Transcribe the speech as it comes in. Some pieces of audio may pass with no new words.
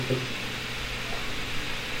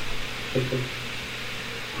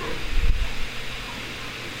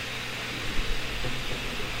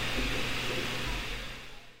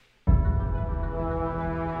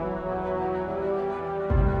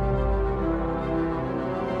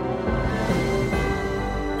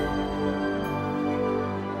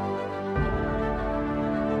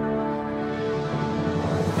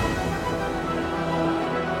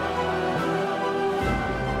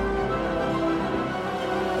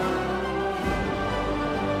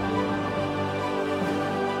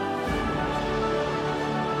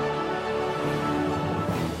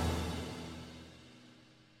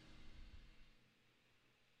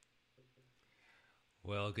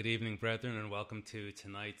Well, good evening, brethren, and welcome to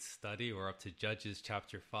tonight's study. We're up to Judges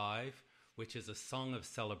chapter 5, which is a song of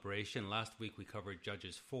celebration. Last week we covered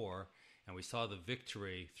Judges 4, and we saw the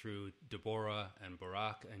victory through Deborah and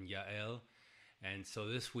Barak and Yael. And so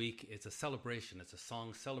this week it's a celebration. It's a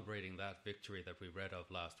song celebrating that victory that we read of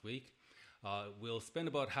last week. We'll spend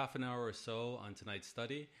about half an hour or so on tonight's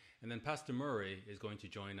study, and then Pastor Murray is going to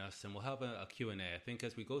join us, and we'll have a Q&A. I think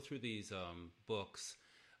as we go through these books,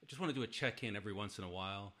 I just want to do a check-in every once in a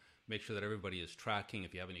while, make sure that everybody is tracking.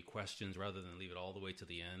 If you have any questions, rather than leave it all the way to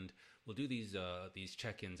the end, we'll do these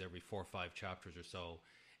check-ins every 4 or 5 chapters or so,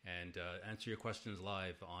 and answer your questions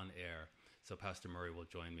live on air. So Pastor Murray will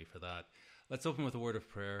join me for that. Let's open with a word of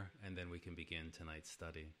prayer, and then we can begin tonight's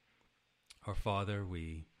study. Our Father,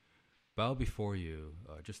 we bow before you,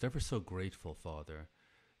 just ever so grateful, Father,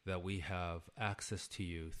 that we have access to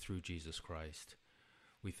you through Jesus Christ.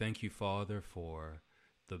 We thank you, Father, for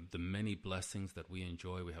the many blessings that we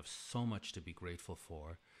enjoy. We have so much to be grateful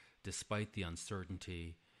for, despite the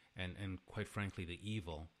uncertainty and quite frankly, the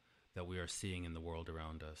evil that we are seeing in the world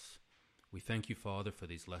around us. We thank you, Father, for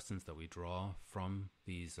these lessons that we draw from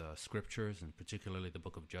these scriptures, and particularly the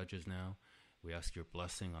book of Judges now. We ask your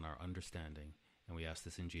blessing on our understanding, and we ask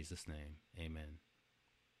this in Jesus' name. Amen.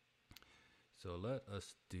 So let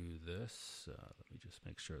us do this. Let me just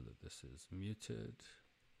make sure that this is muted.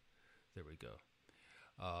 There we go.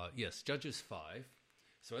 Yes, Judges 5.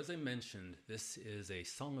 So as I mentioned, this is a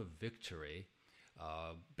song of victory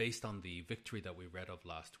based on the victory that we read of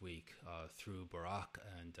last week through Barak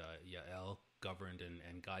and Yael, governed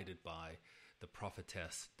and guided by the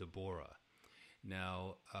prophetess Deborah.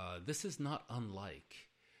 Now, this is not unlike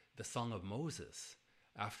the Song of Moses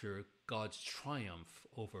after God's triumph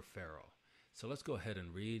over Pharaoh. So let's go ahead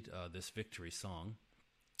and read this victory song.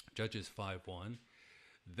 Judges 5:1.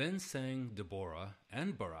 Then sang Deborah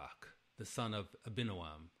and Barak, the son of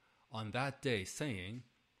Abinoam, on that day, saying,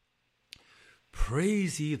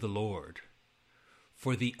 Praise ye the Lord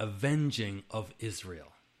for the avenging of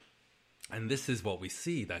Israel. And this is what we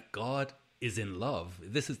see, that God is in love.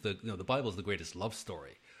 This is the Bible is the greatest love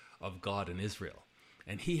story of God and Israel.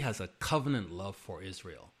 And he has a covenant love for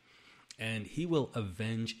Israel. And he will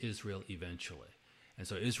avenge Israel eventually. And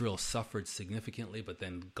so Israel suffered significantly, but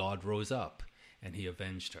then God rose up and he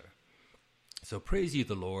avenged her. So praise ye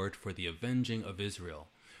the Lord for the avenging of Israel,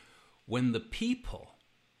 when the people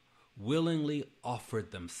willingly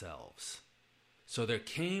offered themselves. So there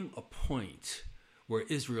came a point where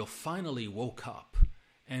Israel finally woke up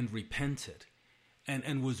and repented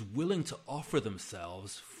and was willing to offer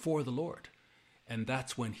themselves for the Lord. And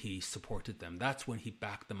that's when he supported them. That's when he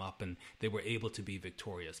backed them up, and they were able to be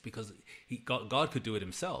victorious, because God could do it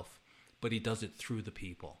himself, but he does it through the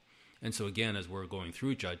people. And so again, as we're going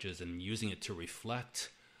through Judges and using it to reflect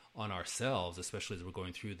on ourselves, especially as we're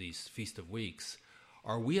going through these Feast of Weeks,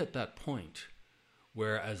 are we at that point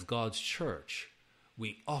where, as God's church,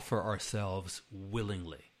 we offer ourselves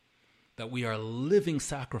willingly, that we are living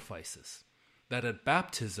sacrifices, that at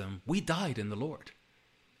baptism we died in the Lord.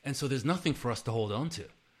 And so there's nothing for us to hold on to,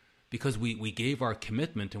 because we gave our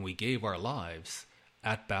commitment and we gave our lives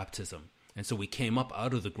at baptism. And so we came up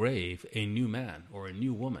out of the grave a new man or a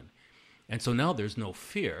new woman. And so now there's no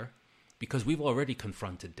fear, because we've already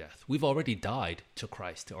confronted death. We've already died to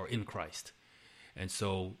Christ, or in Christ. And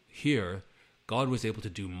so here, God was able to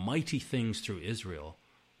do mighty things through Israel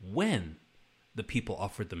when the people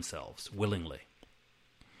offered themselves willingly.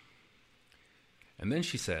 And then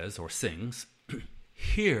she says, or sings,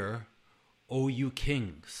 Hear, O you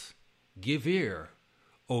kings, give ear,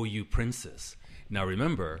 O you princes. Now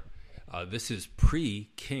remember, this is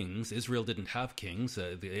pre-kings. Israel didn't have kings.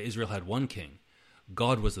 Israel had one king.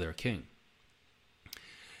 God was their king.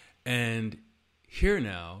 And here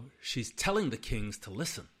now, she's telling the kings to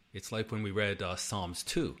listen. It's like when we read Psalms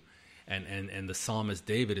 2. And the psalmist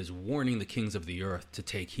David is warning the kings of the earth to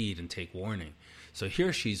take heed and take warning. So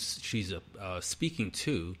here she's speaking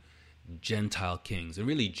to Gentile kings. And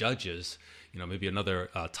really Judges, Maybe another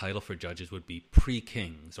title for judges would be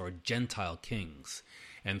pre-kings or Gentile kings.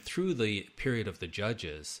 And through the period of the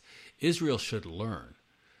judges, Israel should learn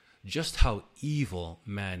just how evil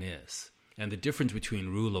man is and the difference between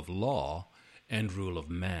rule of law and rule of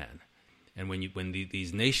man. And when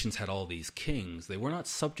these nations had all these kings, they were not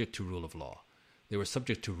subject to rule of law. They were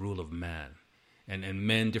subject to rule of man. And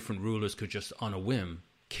men, different rulers, could just on a whim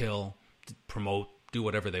kill, promote, do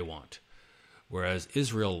whatever they want. Whereas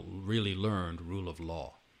Israel really learned rule of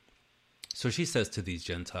law. So she says to these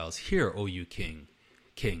Gentiles, "Hear, O you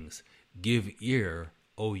kings, give ear,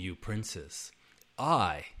 O you princes.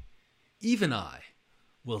 I, even I,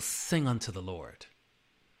 will sing unto the Lord.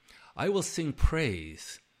 I will sing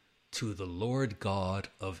praise to the Lord God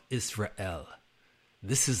of Israel."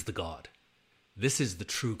 This is the God. This is the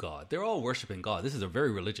true God. They're all worshiping God. This is a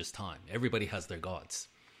very religious time. Everybody has their gods.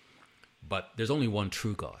 But there's only one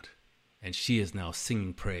true God. And she is now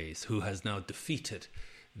singing praise, who has now defeated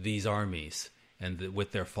these armies and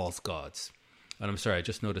with their false gods. And I'm sorry, I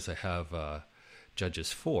just noticed I have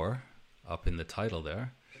Judges 4 up in the title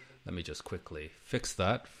there. Let me just quickly fix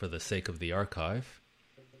that for the sake of the archive.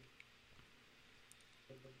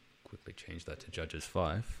 Quickly change that to Judges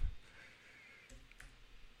 5.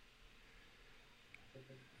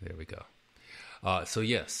 There we go.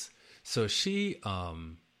 So she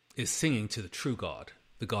is singing to the true God,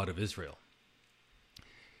 the God of Israel.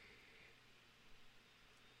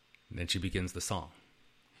 And then she begins the song.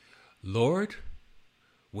 "Lord,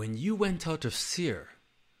 when you went out of Seir,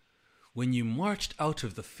 when you marched out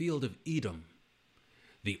of the field of Edom,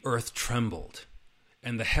 the earth trembled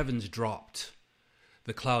and the heavens dropped.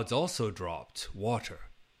 The clouds also dropped water."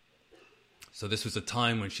 So this was a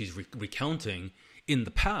time when she's recounting in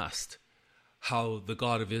the past how the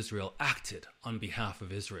God of Israel acted on behalf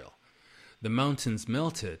of Israel. The mountains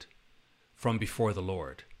melted from before the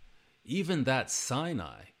Lord, even that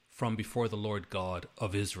Sinai from before the Lord God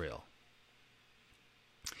of Israel.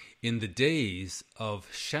 In the days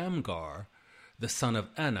of Shamgar, the son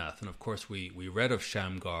of Anath, and of course we read of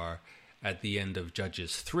Shamgar at the end of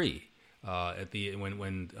Judges 3,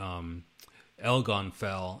 when Elgon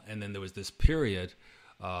fell, and then there was this period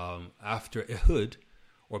after Ehud,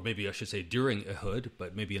 or maybe I should say during Ehud,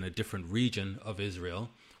 but maybe in a different region of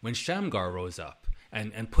Israel, when Shamgar rose up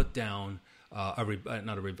and put down a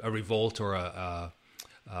revolt or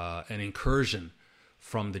an incursion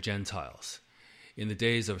from the Gentiles. In the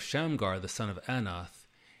days of Shamgar, the son of Anath,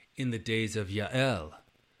 in the days of Yael,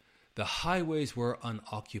 the highways were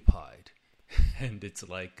unoccupied. And it's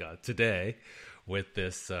like today with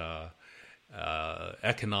this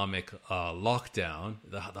economic lockdown,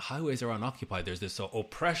 the highways are unoccupied. There's this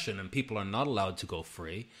oppression and people are not allowed to go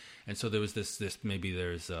free. And so there was this maybe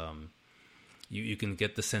there's, you can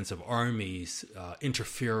get the sense of armies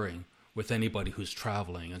interfering with anybody who's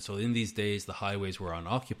traveling. And so in these days, the highways were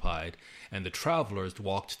unoccupied and the travelers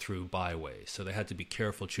walked through byways. So they had to be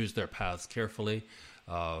careful, choose their paths carefully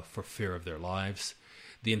for fear of their lives.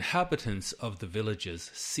 The inhabitants of the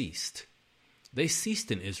villages ceased. They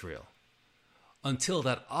ceased in Israel until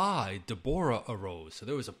that I, Deborah, arose. So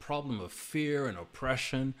there was a problem of fear and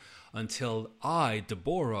oppression until I,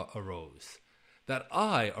 Deborah, arose. That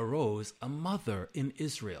I arose a mother in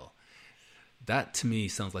Israel. That to me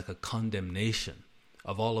sounds like a condemnation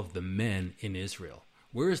of all of the men in Israel.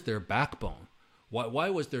 Where is their backbone? Why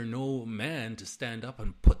was there no man to stand up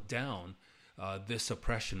and put down this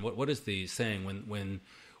oppression? What is the saying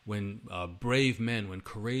when brave men, when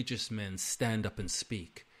courageous men stand up and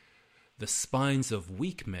speak? The spines of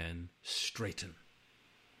weak men straighten.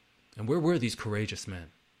 And where were these courageous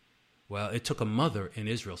men? Well, it took a mother in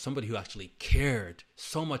Israel, somebody who actually cared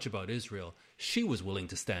so much about Israel. She was willing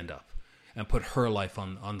to stand up and put her life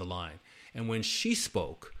on the line. And when she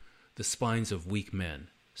spoke, the spines of weak men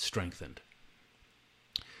strengthened.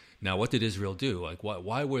 Now, what did Israel do? Like,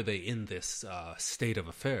 why were they in this state of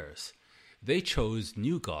affairs? They chose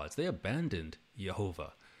new gods. They abandoned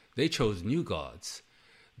Jehovah. They chose new gods.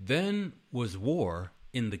 Then was war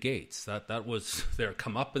in the gates. That was their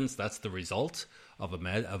comeuppance. That's the result of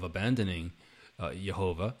abandoning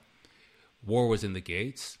Jehovah. War was in the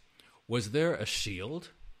gates. Was there a shield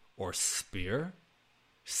or spear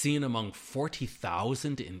seen among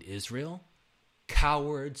 40,000 in Israel?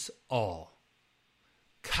 Cowards all.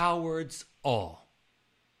 Cowards all.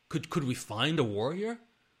 Could we find a warrior?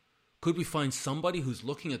 Could we find somebody who's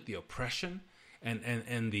looking at the oppression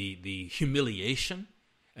and the humiliation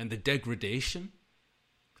and the degradation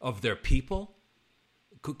of their people?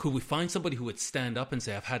 Could we find somebody who would stand up and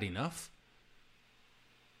say, I've had enough?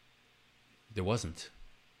 There wasn't.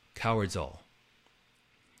 Cowards all.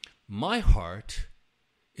 My heart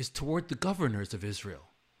is toward the governors of Israel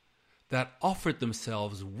that offered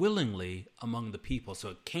themselves willingly among the people. So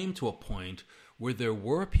it came to a point where there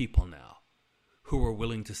were people now who were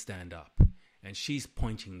willing to stand up, and she's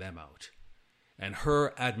pointing them out. And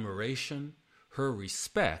her admiration, her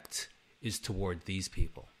respect is toward these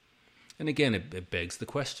people. And again, it begs the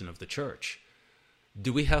question of the church.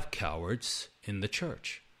 Do we have cowards in the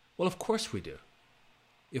church? Well, of course we do.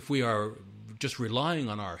 If we are just relying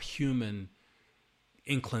on our human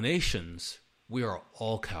inclinations, we are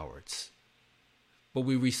all cowards. But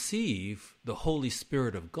we receive the Holy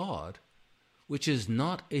Spirit of God, which is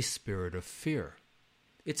not a spirit of fear.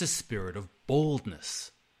 It's a spirit of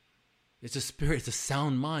boldness. It's a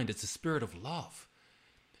sound mind. It's a spirit of love.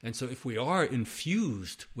 And so if we are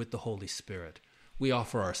infused with the Holy Spirit, we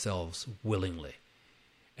offer ourselves willingly.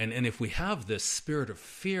 And if we have this spirit of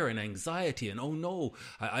fear and anxiety and, oh no,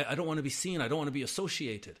 I don't want to be seen, I don't want to be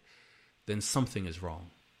associated, then something is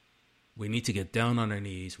wrong. We need to get down on our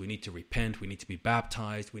knees. We need to repent. We need to be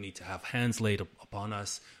baptized. We need to have hands laid upon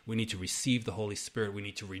us. We need to receive the Holy Spirit. We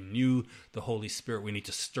need to renew the Holy Spirit. We need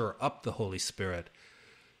to stir up the Holy Spirit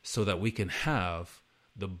so that we can have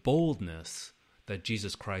the boldness that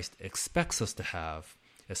Jesus Christ expects us to have,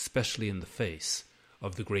 especially in the face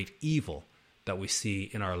of the great evil that we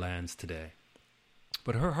see in our lands today.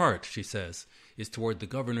 But her heart, she says, is toward the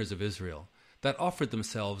governors of Israel that offered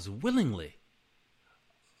themselves willingly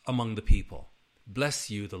among the people.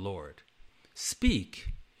 Bless you, the Lord.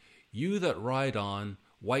 Speak, you that ride on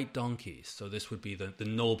white donkeys. So this would be the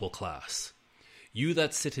noble class. You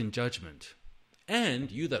that sit in judgment,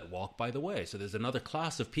 and you that walk by the way. So there's another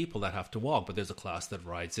class of people that have to walk, but there's a class that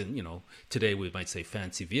rides in, today we might say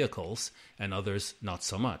fancy vehicles, and others not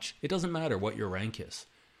so much. It doesn't matter what your rank is.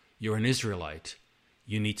 You're an Israelite.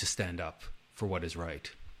 You need to stand up for what is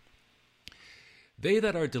right. They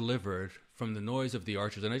that are delivered from the noise of the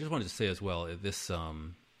archers, and I just wanted to say as well, this,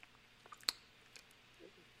 again,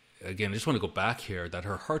 I just want to go back here, that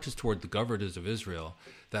her heart is toward the governors of Israel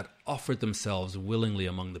that offered themselves willingly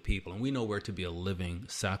among the people. And we know we're to be a living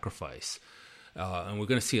sacrifice. And we're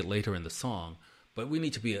going to see it later in the song. But we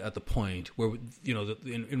need to be at the point where,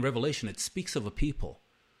 in Revelation, it speaks of a people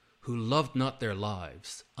who loved not their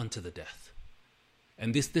lives unto the death.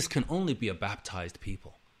 And this can only be a baptized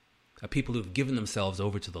people, a people who've given themselves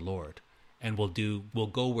over to the Lord and will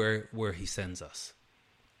go where he sends us.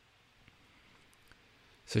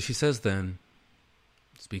 So she says then,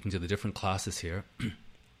 speaking to the different classes here,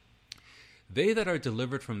 they that are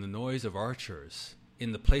delivered from the noise of archers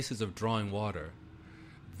in the places of drawing water,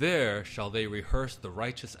 there shall they rehearse the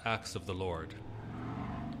righteous acts of the Lord,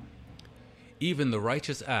 even the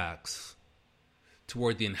righteous acts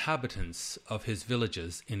toward the inhabitants of his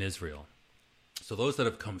villages in Israel. So those that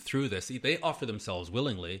have come through this, they offer themselves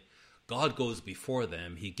willingly. God goes before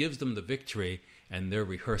them. He gives them the victory, and they're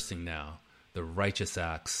rehearsing now the righteous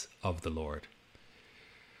acts of the Lord.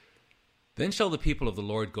 Then shall the people of the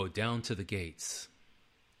Lord go down to the gates.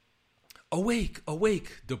 Awake,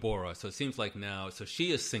 awake, Deborah. So it seems like now, so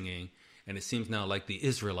she is singing, and it seems now like the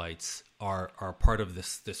Israelites are part of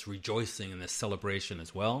this rejoicing and this celebration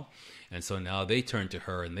as well. And so now they turn to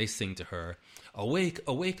her and they sing to her, awake,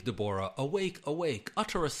 awake, Deborah, awake, awake,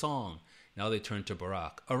 utter a song. Now they turn to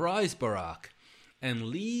Barak. Arise, Barak, and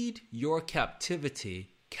lead your captivity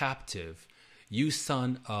captive, you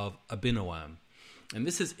son of Abinoam. And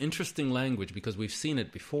this is interesting language because we've seen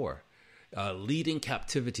it before. Leading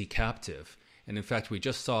captivity captive. And in fact, we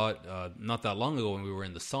just saw it not that long ago when we were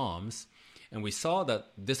in the Psalms. And we saw that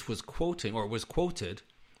this was quoted,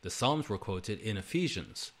 the Psalms were quoted in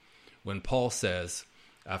Ephesians. When Paul says,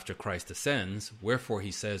 after Christ ascends, wherefore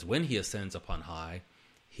he says, when he ascends upon high,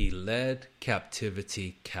 he led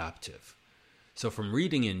captivity captive. So from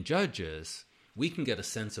reading in Judges, we can get a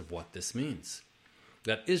sense of what this means.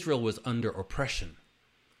 That Israel was under oppression.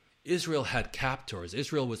 Israel had captors.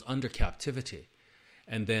 Israel was under captivity.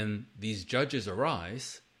 And then these judges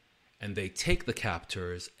arise, and they take the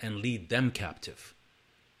captors and lead them captive.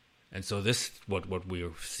 And so this, what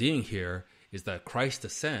we're seeing here, is that Christ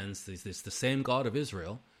ascends, it's the same God of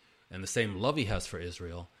Israel, and the same love he has for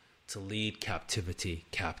Israel, to lead captivity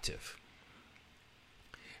captive.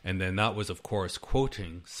 And then that was, of course,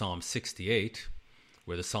 quoting Psalm 68,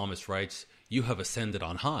 where the psalmist writes, you have ascended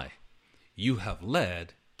on high. You have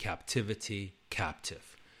led captivity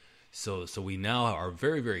captive. So we now are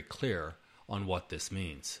very, very clear on what this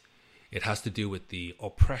means. It has to do with the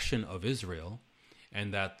oppression of Israel,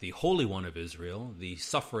 and that the Holy One of Israel, the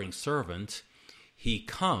suffering servant, he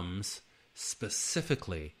comes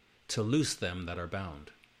specifically to loose them that are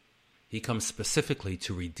bound. He comes specifically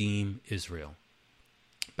to redeem Israel.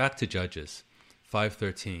 Back to Judges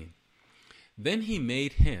 5:13. Then he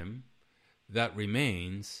made him that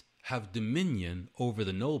remains have dominion over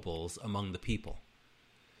the nobles among the people.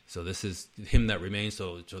 So this is him that remains.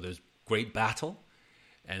 So there's great battle,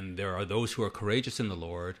 and there are those who are courageous in the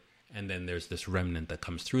Lord, and then there's this remnant that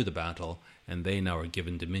comes through the battle, and they now are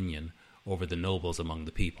given dominion over the nobles among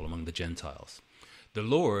the people, among the Gentiles. The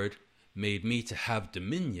Lord made me to have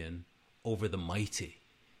dominion over the mighty.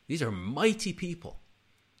 These are mighty people.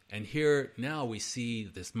 And here now we see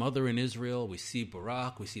this mother in Israel, we see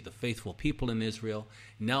Barak, we see the faithful people in Israel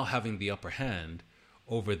now having the upper hand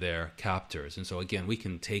over their captors. And so again, we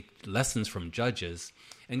can take lessons from Judges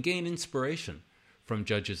and gain inspiration from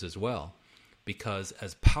Judges as well, because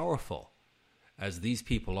as powerful as these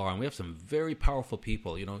people are, and we have some very powerful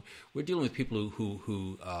people, we're dealing with people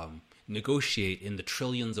who negotiate in the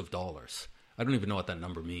trillions of dollars. I don't even know what that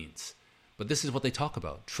number means, but this is what they talk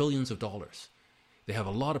about, trillions of dollars. They have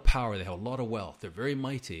a lot of power, they have a lot of wealth, they're very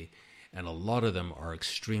mighty, and a lot of them are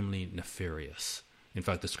extremely nefarious. In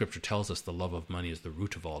fact, the scripture tells us the love of money is the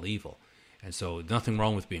root of all evil. And so nothing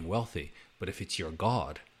wrong with being wealthy, but if it's your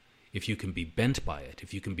God, if you can be bent by it,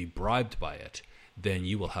 if you can be bribed by it, then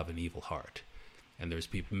you will have an evil heart. And there's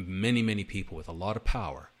many, many people with a lot of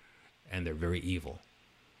power, and they're very evil,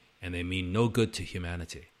 and they mean no good to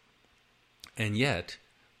humanity. And yet,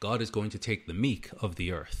 God is going to take the meek of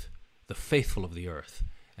the earth, the faithful of the earth,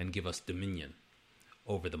 and give us dominion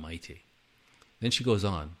over the mighty. Then she goes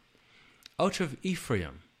on, out of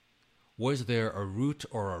Ephraim was there a root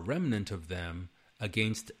or a remnant of them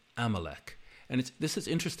against Amalek. And this is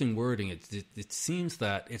interesting wording. It seems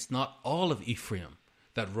that it's not all of Ephraim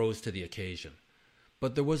that rose to the occasion,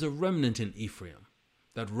 but there was a remnant in Ephraim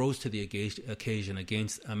that rose to the occasion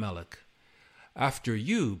against Amalek. After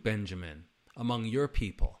you, Benjamin, among your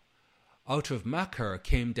people, out of Machir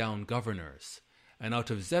came down governors, and out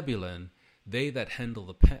of Zebulun they that handle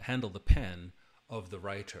the pen of the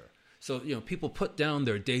writer. So, people put down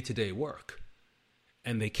their day-to-day work,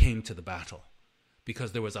 and they came to the battle,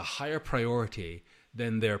 because there was a higher priority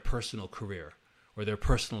than their personal career or their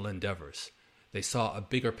personal endeavors. They saw a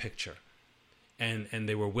bigger picture, and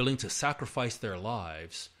they were willing to sacrifice their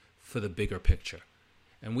lives for the bigger picture.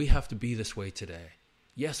 And we have to be this way today.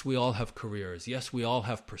 Yes, we all have careers. Yes, we all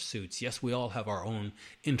have pursuits. Yes, we all have our own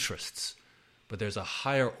interests. But there's a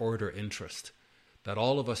higher order interest that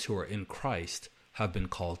all of us who are in Christ have been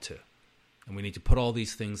called to. And we need to put all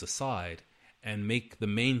these things aside and make the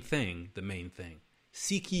main thing the main thing.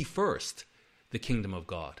 Seek ye first the kingdom of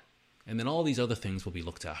God. And then all these other things will be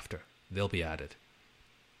looked after. They'll be added.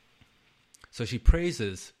 So she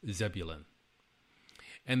praises Zebulun.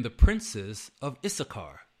 And the princes of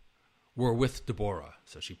Issachar were with Deborah.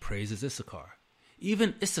 So she praises Issachar.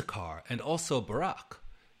 Even Issachar and also Barak,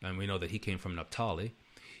 and we know that he came from Naphtali,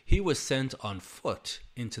 he was sent on foot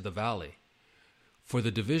into the valley. For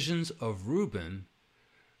the divisions of Reuben,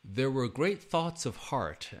 there were great thoughts of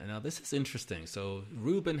heart. And now this is interesting. So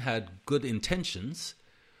Reuben had good intentions,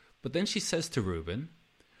 but then she says to Reuben,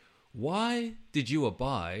 why did you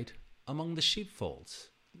abide among the sheepfolds?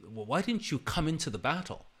 Why didn't you come into the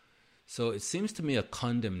battle? So it seems to me a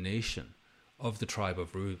condemnation of the tribe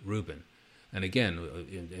of Reuben. And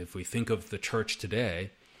again, if we think of the church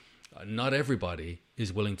today, not everybody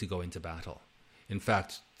is willing to go into battle. In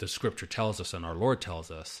fact, the scripture tells us, and our Lord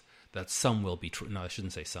tells us, that some will betray. No, I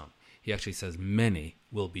shouldn't say some. He actually says many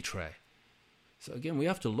will betray. So again, we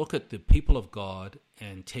have to look at the people of God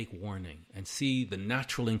and take warning and see the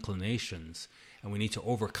natural inclinations, and we need to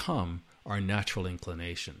overcome our natural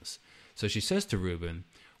inclinations. So she says to Reuben,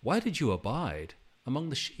 why did you abide among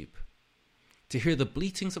the sheep? To hear the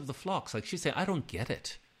bleatings of the flocks. Like she's saying, I don't get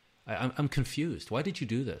it. I'm confused. Why did you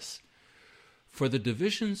do this? For the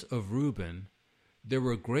divisions of Reuben, there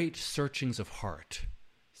were great searchings of heart.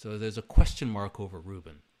 So there's a question mark over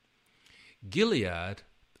Reuben. Gilead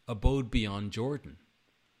abode beyond Jordan.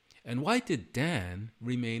 And why did Dan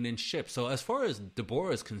remain in ships? So as far as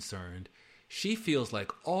Deborah is concerned, she feels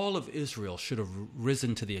like all of Israel should have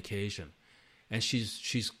risen to the occasion. And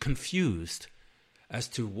she's confused as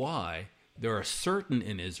to why there are certain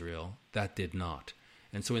in Israel that did not.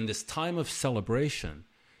 And so in this time of celebration,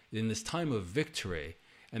 in this time of victory,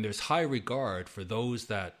 and there's high regard for those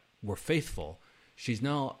that were faithful, she's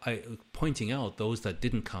now pointing out those that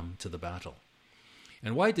didn't come to the battle.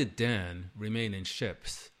 And why did Dan remain in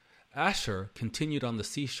ships? Asher continued on the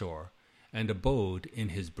seashore and abode in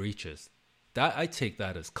his breaches. That I take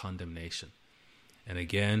that as condemnation. And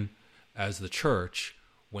again, as the church,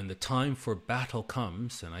 when the time for battle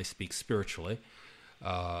comes, and I speak spiritually,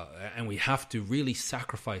 and we have to really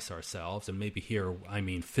sacrifice ourselves, and maybe here I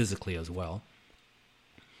mean physically as well,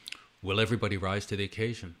 Will everybody rise to the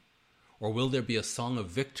occasion? Or will there be a song of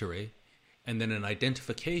victory and then an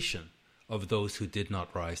identification of those who did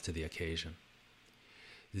not rise to the occasion?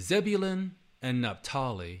 Zebulun and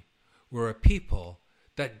Naphtali were a people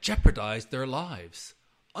that jeopardized their lives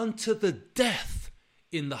unto the death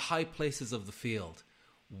in the high places of the field.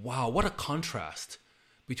 Wow, what a contrast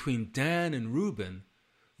between Dan and Reuben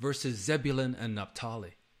versus Zebulun and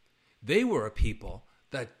Naphtali. They were a people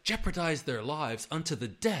that jeopardized their lives unto the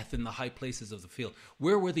death in the high places of the field.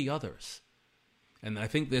 Where were the others? And I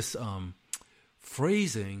think this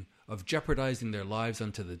phrasing of jeopardizing their lives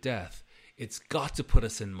unto the death, it's got to put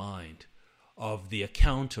us in mind of the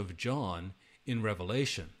account of John in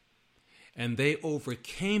Revelation. And they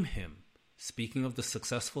overcame him. Speaking of the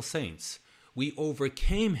successful saints, we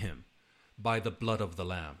overcame him by the blood of the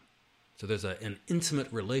Lamb. So there's an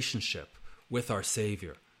intimate relationship with our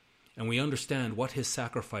Savior. And we understand what his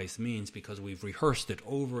sacrifice means because we've rehearsed it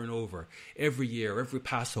over and over, every year, every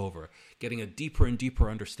Passover, getting a deeper and deeper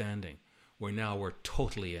understanding, where now we're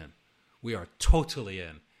totally in. We are totally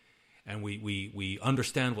in. And we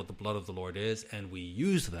understand what the blood of the Lord is, and we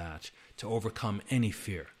use that to overcome any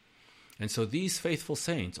fear. And so these faithful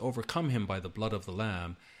saints overcome him by the blood of the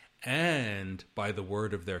Lamb and by the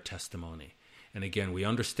word of their testimony. And again, we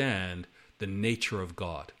understand the nature of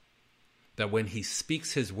God, that when he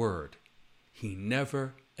speaks his word, he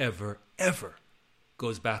never, ever, ever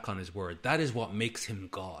goes back on his word. That is what makes him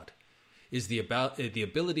God, is the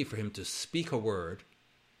ability for him to speak a word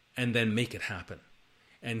and then make it happen.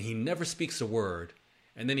 And he never speaks a word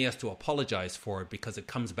and then he has to apologize for it because it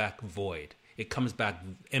comes back void. It comes back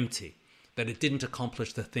empty, that it didn't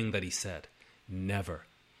accomplish the thing that he said. Never.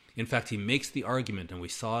 In fact, he makes the argument, and we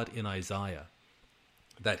saw it in Isaiah,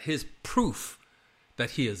 that his proof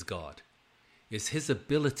that he is God is his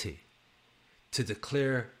ability to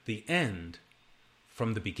declare the end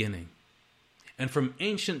from the beginning. And from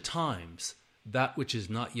ancient times, that which is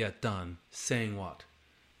not yet done, saying what?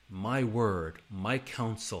 My word, my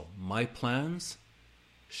counsel, my plans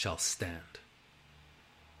shall stand.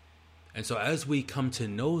 And so as we come to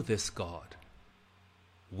know this God,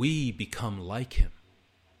 we become like him.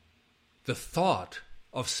 The thought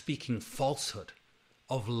of speaking falsehood,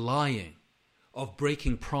 of lying, of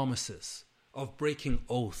breaking promises, of breaking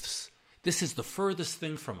oaths, this is the furthest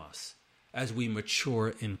thing from us as we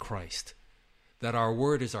mature in Christ, that our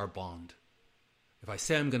word is our bond. If I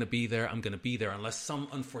say I'm going to be there, I'm going to be there unless some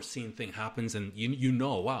unforeseen thing happens and you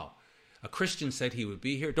know, wow, a Christian said he would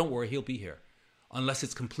be here. Don't worry, he'll be here. Unless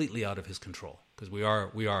it's completely out of his control, because we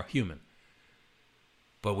are human.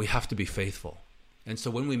 But we have to be faithful. And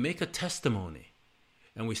so when we make a testimony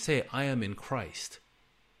and we say, I am in Christ,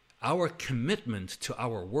 our commitment to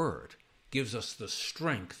our word gives us the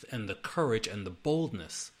strength and the courage and the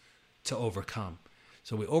boldness to overcome.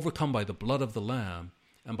 So we overcome by the blood of the Lamb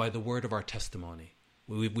and by the word of our testimony.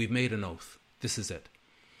 We've made an oath. This is it.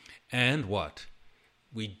 And what?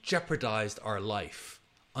 We jeopardized our life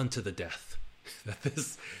unto the death. That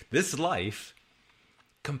this life,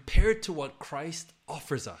 compared to what Christ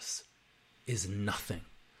offers us, is nothing.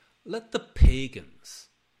 Let the pagans,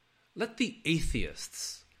 let the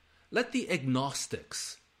atheists, let the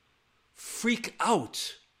agnostics freak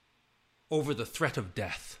out over the threat of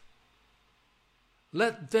death.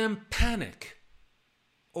 Let them panic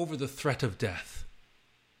over the threat of death.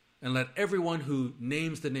 And let everyone who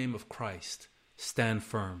names the name of Christ stand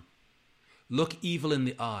firm. Look evil in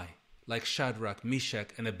the eye, like Shadrach, Meshach,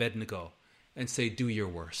 and Abednego, and say, do your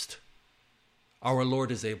worst. Our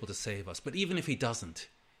Lord is able to save us. But even if he doesn't,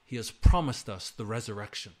 he has promised us the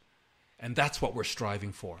resurrection. And that's what we're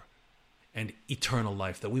striving for. And eternal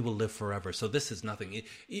life, that we will live forever. So this is nothing.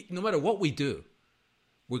 No matter what we do,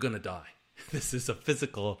 we're going to die. This is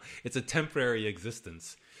it's a temporary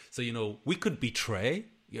existence. So, we could betray.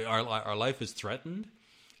 Our life is threatened.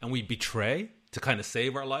 And we betray to kind of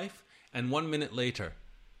save our life. And 1 minute later,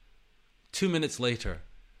 2 minutes later,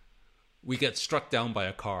 we get struck down by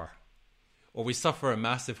a car. Or we suffer a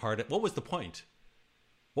massive heart attack. What was the point?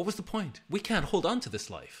 What was the point? We can't hold on to this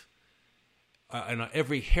life. And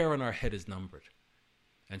every hair on our head is numbered.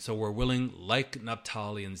 And so we're willing, like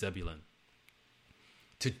Naphtali and Zebulun,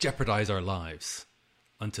 to jeopardize our lives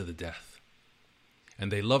unto the death. And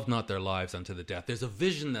they loved not their lives unto the death. There's a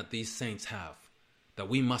vision that these saints have, that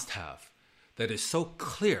we must have, that is so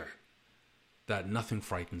clear that nothing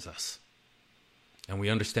frightens us. And we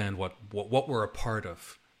understand what we're a part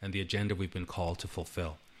of and the agenda we've been called to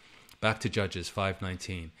fulfill. Back to Judges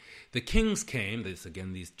 5:19. The kings came,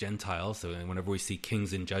 these Gentiles, so whenever we see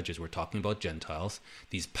kings in Judges, we're talking about Gentiles.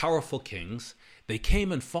 These powerful kings, they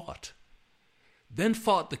came and fought. Then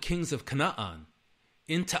fought the kings of Canaan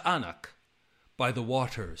into Anak by the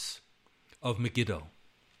waters of Megiddo.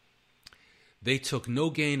 They took no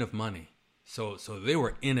gain of money, so they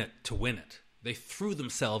were in it to win it. They threw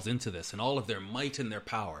themselves into this and all of their might and their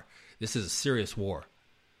power. This is a serious war.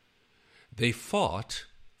 They fought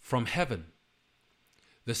from heaven.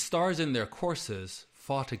 The stars in their courses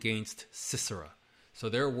fought against Sisera. So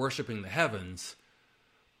they're worshiping the heavens,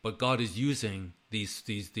 but God is using his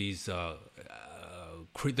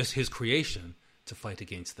creation to fight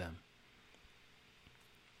against them.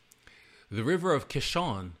 The river of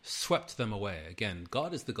Kishon swept them away. Again,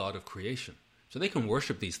 God is the God of creation. So they can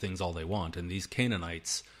worship these things all they want. And these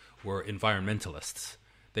Canaanites were environmentalists.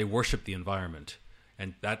 They worship the environment.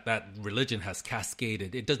 And that religion has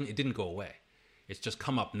cascaded. It didn't go away. It's just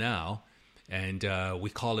come up now. And we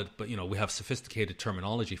call it, but we have sophisticated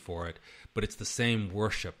terminology for it. But it's the same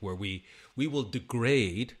worship where we will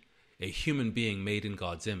degrade a human being made in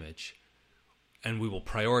God's image, and we will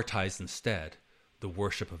prioritize instead the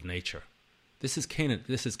worship of nature. This is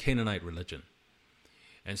Canaanite religion.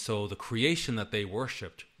 And so the creation that they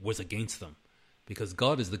worshipped was against them, because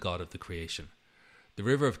God is the God of the creation. The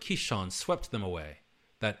river of Kishon swept them away,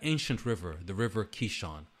 that ancient river, the river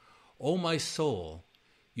Kishon. O my soul,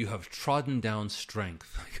 you have trodden down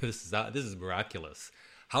strength. This is miraculous.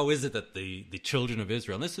 How is it that the children of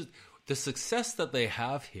Israel, and this is the success that they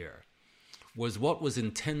have here, was what was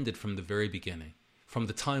intended from the very beginning, from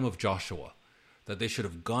the time of Joshua, that they should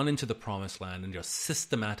have gone into the promised land and just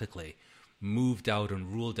systematically moved out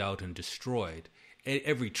and ruled out and destroyed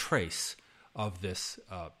every trace of this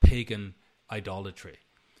pagan idolatry.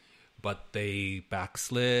 But they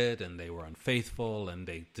backslid and they were unfaithful and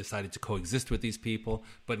they decided to coexist with these people.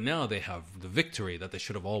 But now they have the victory that they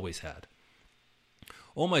should have always had.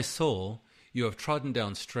 O my soul, you have trodden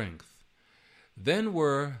down strength. Then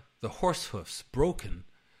were the horse hoofs broken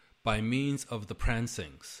by means of the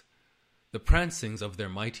prancings of their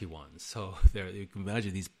mighty ones. So you can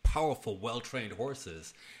imagine these powerful, well-trained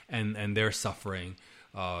horses, and they're suffering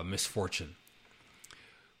misfortune.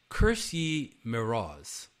 Curse ye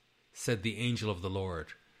Meroz, said the angel of the Lord.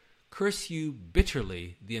 Curse you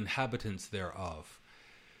bitterly the inhabitants thereof.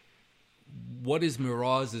 What is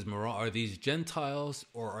Meroz? Are these Gentiles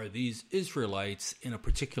or are these Israelites in a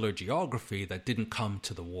particular geography that didn't come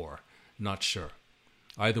to the war? Not sure.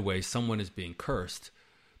 Either way, someone is being cursed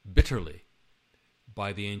bitterly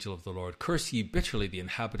by the angel of the Lord. Curse ye bitterly the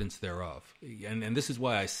inhabitants thereof. And this is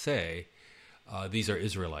why I say these are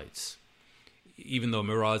Israelites. Even though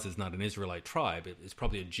Meroz is not an Israelite tribe, it's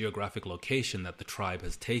probably a geographic location that the tribe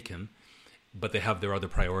has taken, but they have their other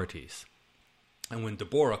priorities. And when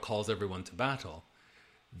Deborah calls everyone to battle,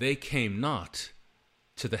 they came not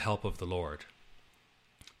to the help of the Lord.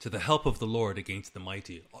 To the help of the Lord against the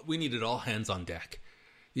mighty. We needed all hands on deck.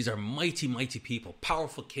 These are mighty, mighty people,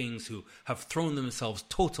 powerful kings who have thrown themselves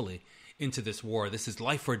totally into this war. This is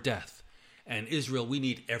life or death. And Israel, we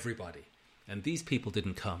need everybody. And these people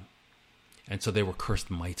didn't come. And so they were cursed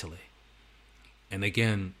mightily. And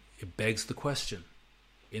again, it begs the question,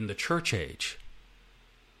 in the church age,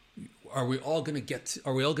 are we all going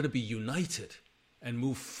to be united and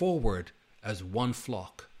move forward as one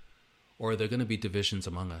flock? Or are there going to be divisions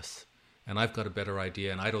among us? And I've got a better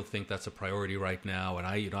idea, and I don't think that's a priority right now. And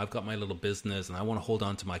I've got my little business, and I want to hold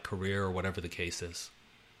on to my career or whatever the case is.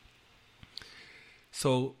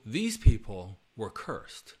 So these people were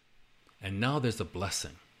cursed, and now there's a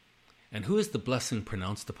blessing. And who is the blessing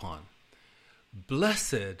pronounced upon?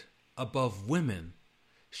 Blessed above women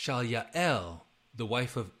shall Yael, the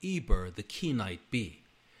wife of Eber the Kenite, be.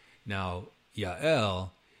 Now, Yael,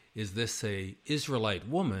 is this a Israelite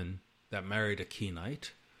woman that married a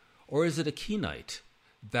Kenite? Or is it a Kenite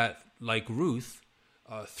that, like Ruth,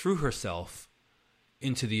 threw herself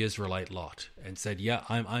into the Israelite lot and said, yeah,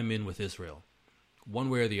 I'm in with Israel, one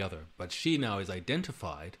way or the other. But she now is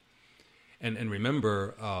identified. And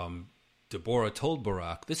remember, Deborah told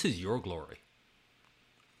Barak, this is your glory.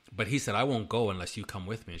 But he said, I won't go unless you come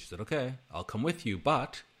with me. And she said, okay, I'll come with you,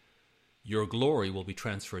 but your glory will be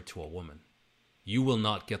transferred to a woman. You will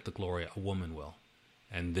not get the glory, a woman will.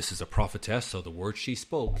 And this is a prophetess, so the word she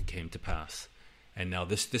spoke came to pass. And now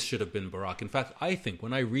this should have been Barak. In fact, I think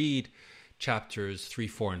when I read chapters 3,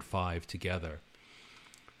 4, and 5 together,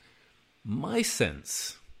 my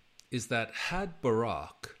sense is that had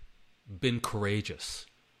Barak been courageous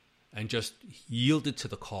and just yielded to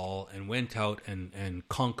the call and went out and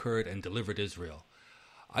conquered and delivered Israel,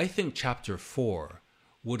 I think chapter 4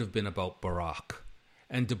 would have been about Barak.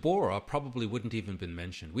 And Deborah probably wouldn't even been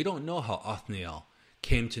mentioned. We don't know how Othniel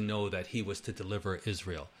came to know that he was to deliver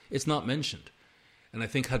Israel. It's not mentioned. And I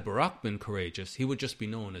think had Barak been courageous, he would just be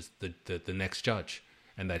known as the next judge.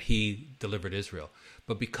 and that he delivered Israel.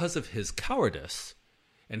 But because of his cowardice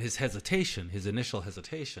and his hesitation, his initial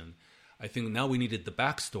hesitation, I think now we needed the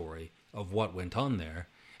backstory of what went on there.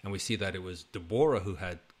 And we see that it was Deborah who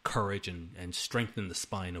had courage and strengthened the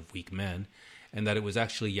spine of weak men, and that it was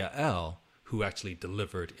actually Yael who actually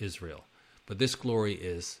delivered Israel. But this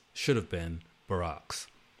glory should have been Barak's.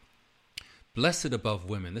 Blessed above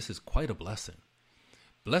women, this is quite a blessing.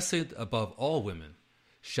 Blessed above all women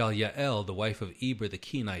shall Yael, the wife of Eber the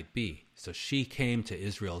Kenite, be. So she came to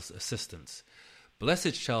Israel's assistance.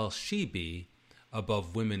 Blessed shall she be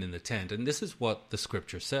above women in the tent. And this is what the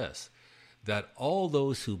scripture says, that all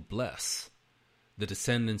those who bless the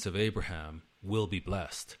descendants of Abraham will be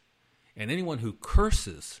blessed. And anyone who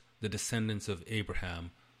curses the descendants of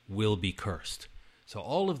Abraham will be cursed. So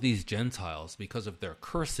all of these Gentiles, because of their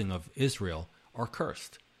cursing of Israel, are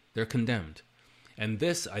cursed. They're condemned. And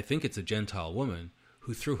this, I think it's a Gentile woman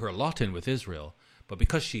who threw her lot in with Israel, but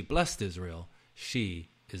because she blessed Israel, she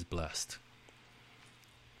is blessed.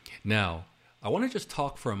 Now, I want to just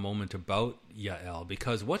talk for a moment about Yael,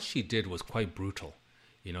 because what she did was quite brutal.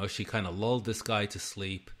 You know, she kind of lulled this guy to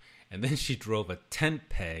sleep, and then she drove a tent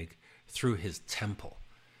peg through his temple.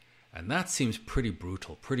 And that seems pretty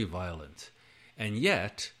brutal, pretty violent. And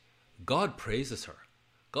yet, God praises her.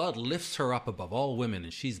 God lifts her up above all women,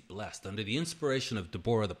 and she's blessed. Under the inspiration of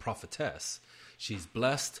Deborah the prophetess, she's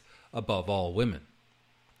blessed above all women.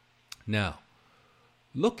 Now,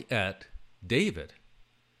 look at David,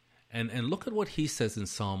 and look at what he says in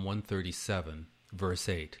Psalm 137, verse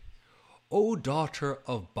 8. O daughter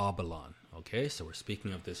of Babylon. Okay, so we're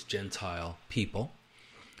speaking of this Gentile people.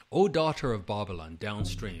 O daughter of Babylon,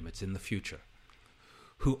 downstream, it's in the future,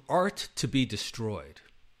 who art to be destroyed.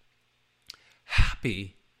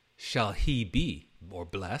 Happy shall he be, or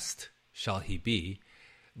blessed shall he be,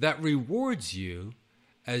 that rewards you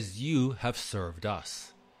as you have served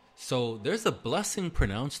us. So there's a blessing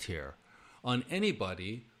pronounced here on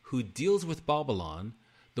anybody who deals with Babylon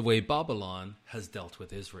the way Babylon has dealt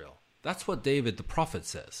with Israel. That's what David the prophet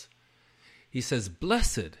says. He says,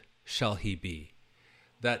 blessed shall he be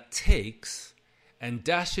that takes and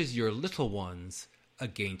dashes your little ones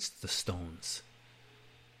against the stones.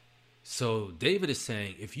 So David is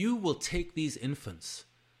saying, if you will take these infants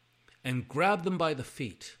and grab them by the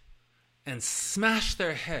feet and smash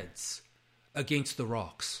their heads against the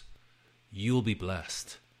rocks, you'll be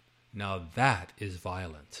blessed. Now that is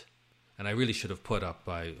violent. And I really should have put up,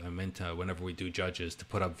 I meant whenever we do Judges, to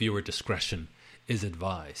put up viewer discretion is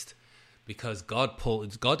advised. Because God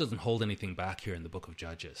doesn't hold anything back here in the book of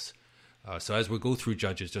Judges. So as we go through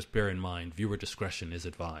Judges, just bear in mind, viewer discretion is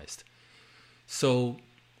advised. So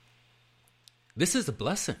this is a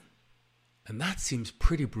blessing. And that seems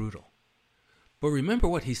pretty brutal. But remember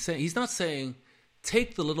what he's saying. He's not saying,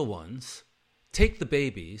 take the little ones, take the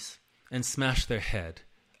babies, and smash their head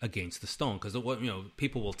against the stone. Because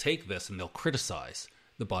people will take this and they'll criticize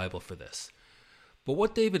the Bible for this. But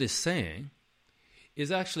what David is saying is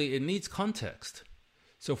actually, it needs context.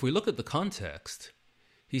 So if we look at the context,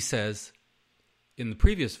 he says in the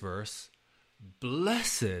previous verse,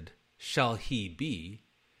 blessed shall he be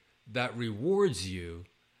that rewards you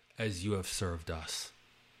as you have served us.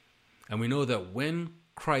 And we know that when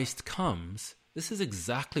Christ comes, this is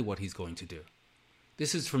exactly what he's going to do.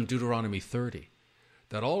 This is from Deuteronomy 30,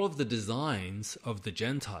 that all of the designs of the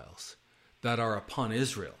Gentiles that are upon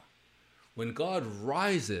Israel, when God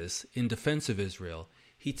rises in defense of Israel,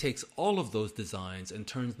 he takes all of those designs and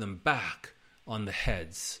turns them back on the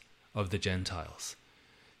heads of the Gentiles.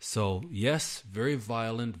 So yes, very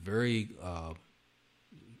violent, very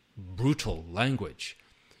brutal language,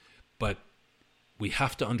 but we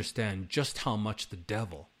have to understand just how much the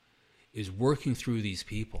devil is working through these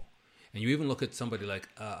people. And you even look at somebody like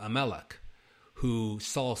Amalek, who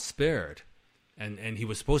Saul spared, and he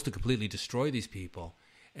was supposed to completely destroy these people.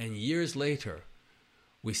 And years later,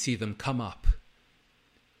 we see them come up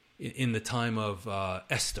in the time of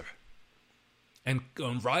Esther and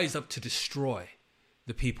rise up to destroy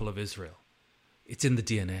the people of Israel. It's in the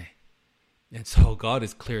DNA. And so God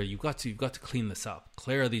is clear. You've got to clean this up.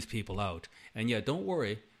 Clear these people out. And yet, don't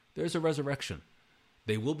worry, there's a resurrection.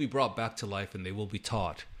 They will be brought back to life and they will be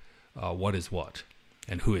taught what is what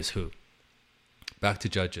and who is who. Back to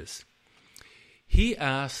Judges. He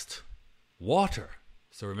asked water.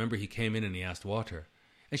 So remember, he came in and he asked water.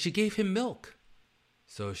 And she gave him milk.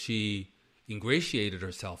 So she ingratiated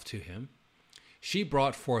herself to him. She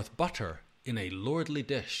brought forth butter in a lordly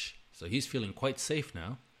dish. So he's feeling quite safe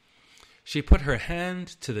now. She put her hand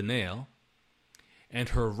to the nail and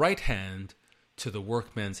her right hand to the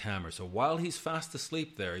workman's hammer. So while he's fast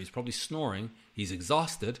asleep there, he's probably snoring, he's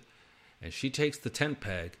exhausted, And she takes the tent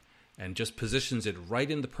peg and just positions it right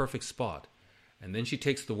in the perfect spot. And then she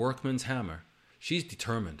takes the workman's hammer. She's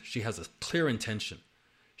determined. She has a clear intention.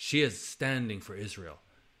 She is standing for Israel.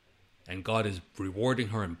 And God is rewarding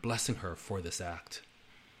her and blessing her for this act.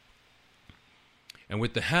 And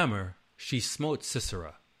with the hammer, she smote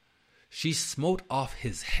Sisera. She smote off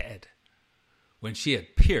his head when she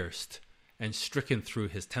had pierced and stricken through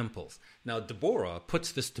his temples. Now, Deborah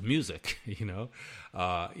puts this to music,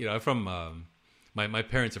 my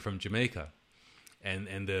parents are from Jamaica, and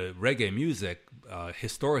the reggae music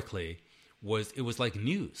historically was like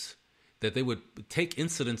news, that they would take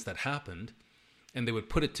incidents that happened and they would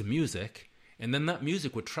put it to music, and then that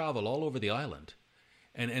music would travel all over the island.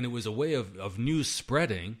 And it was a way of news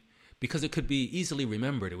spreading because it could be easily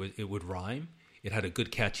remembered. It would rhyme. It had a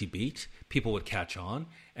good catchy beat. People would catch on.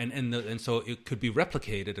 And so it could be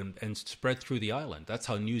replicated and spread through the island. That's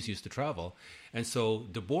how news used to travel. And so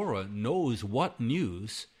Deborah knows what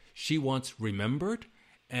news she wants remembered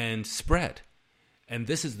and spread. And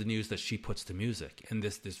this is the news that she puts to music. And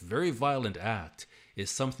this very violent act is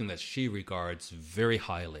something that she regards very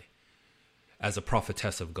highly as a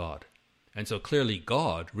prophetess of God. And so clearly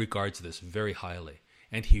God regards this very highly.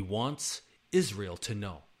 And he wants Israel to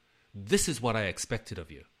know, this is what I expected of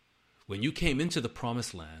you. When you came into the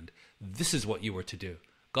promised land, this is what you were to do.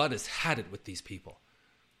 God has had it with these people,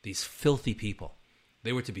 these filthy people.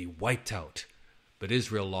 They were to be wiped out. But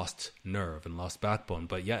Israel lost nerve and lost backbone,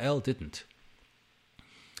 but Yael didn't.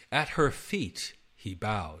 At her feet he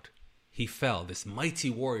bowed. He fell, this mighty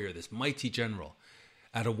warrior, this mighty general.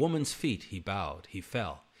 At a woman's feet he bowed, he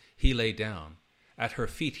fell. He lay down. At her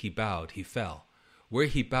feet he bowed, he fell. Where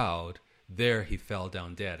he bowed, there he fell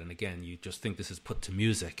down dead. And again, you just think this is put to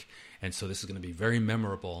music. And so this is going to be very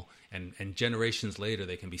memorable. And generations later,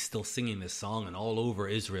 they can be still singing this song. And all over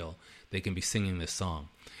Israel, they can be singing this song.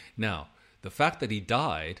 Now, the fact that he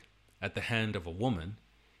died at the hand of a woman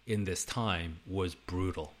in this time was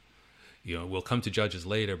brutal. We'll come to Judges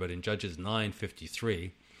later, but in Judges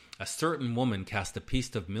 9:53, a certain woman cast a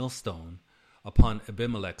piece of millstone upon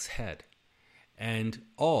Abimelech's head, and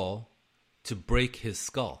all to break his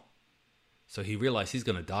skull. So he realized he's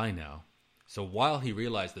going to die now. So while he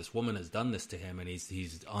realized this woman has done this to him and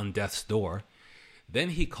he's on death's door, then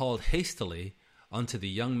he called hastily unto the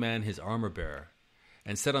young man his armor bearer,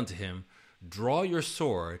 and said unto him, draw your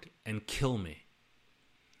sword and kill me,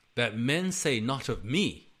 that men say not of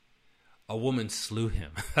me, a woman slew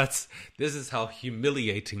him. This is how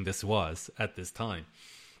humiliating this was at this time.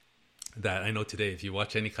 That I know today, if you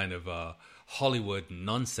watch any kind of Hollywood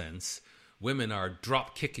nonsense, women are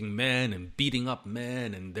drop-kicking men and beating up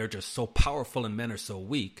men, and they're just so powerful and men are so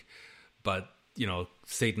weak. But,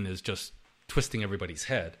 Satan is just twisting everybody's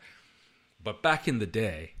head. But back in the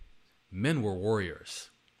day, men were warriors,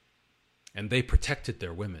 and they protected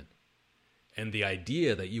their women. And the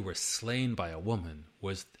idea that you were slain by a woman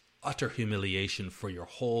was utter humiliation for your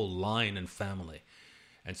whole line and family.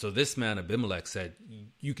 And so this man Abimelech said,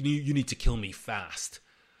 you need to kill me fast,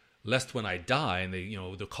 lest when I die, and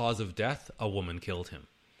the cause of death, a woman killed him.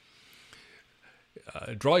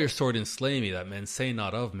 Draw your sword and slay me, that men say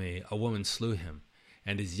not of me, a woman slew him.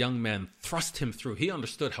 And his young man thrust him through. He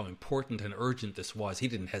understood how important and urgent this was. He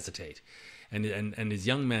didn't hesitate. And his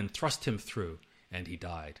young man thrust him through, and he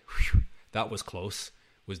died. Whew, that was close.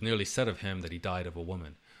 It was nearly said of him that he died of a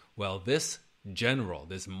woman. Well, this general,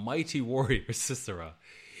 this mighty warrior, Sisera,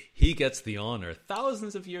 he gets the honor.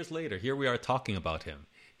 Thousands of years later, here we are talking about him.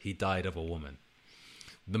 He died of a woman.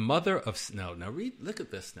 The mother of... Now look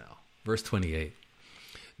at this now. Verse 28.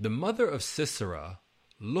 The mother of Sisera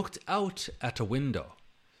looked out at a window.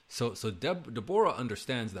 So Deborah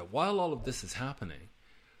understands that while all of this is happening,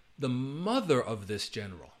 the mother of this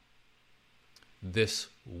general, this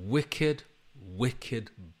wicked,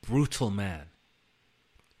 brutal man,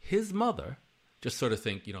 his mother, just sort of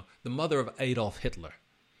think, the mother of Adolf Hitler.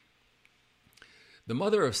 The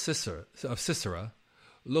mother of Sisera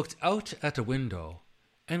looked out at a window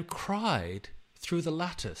and cried through the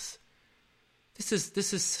lattice. This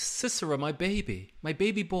is Sisera, my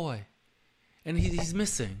baby boy, and he's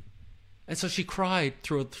missing. And so she cried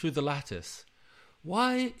through the lattice,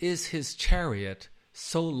 why is his chariot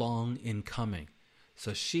so long in coming?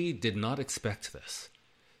 So she did not expect this.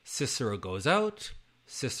 Sisera goes out,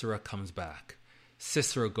 Sisera comes back.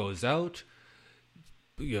 Sisera goes out,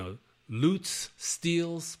 loots,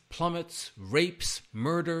 steals, plummets, rapes,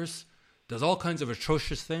 murders, does all kinds of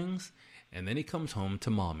atrocious things, and then he comes home to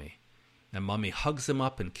mommy. And mommy hugs him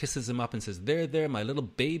up and kisses him up and says, there, my little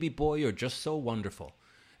baby boy, you're just so wonderful.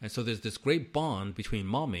 And so there's this great bond between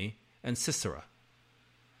mommy and Sisera.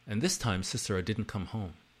 And this time Sisera didn't come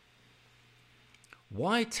home.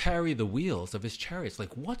 why tarry the wheels of his chariots?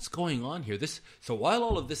 Like, what's going on here? So while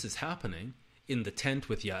all of this is happening in the tent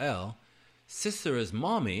with Yael, Sisera's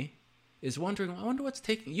mommy is wondering, I wonder what's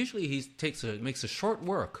taking. Usually he makes a short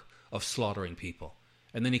work of slaughtering people,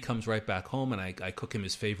 and then he comes right back home and I cook him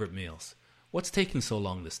his favorite meals. What's taking so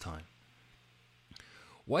long this time?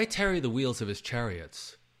 Why tarry the wheels of his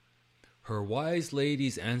chariots? Her wise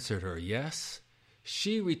ladies answered her, yes.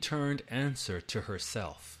 She returned answer to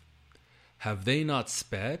herself. Have they not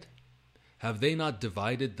sped? Have they not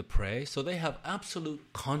divided the prey? So they have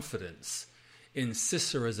absolute confidence in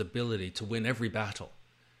Sisera's ability to win every battle.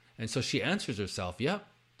 And so she answers herself, yep,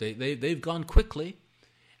 they've gone quickly.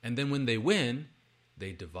 And then when they win,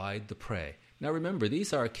 they divide the prey. Now remember,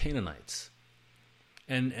 these are Canaanites.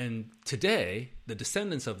 And today, the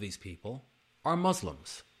descendants of these people are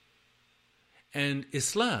Muslims. And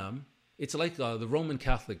Islam, it's like the Roman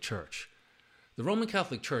Catholic Church. The Roman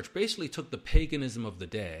Catholic Church basically took the paganism of the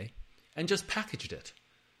day and just packaged it.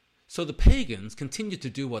 So the pagans continued to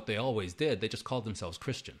do what they always did. They just called themselves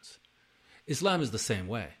Christians. Islam is the same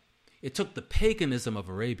way. It took the paganism of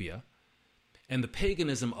Arabia and the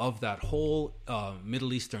paganism of that whole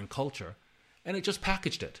Middle Eastern culture, and it just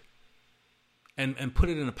packaged it and put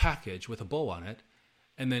it in a package with a bow on it,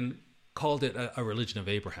 and then called it a religion of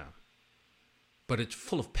Abraham. But it's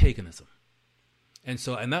full of paganism. And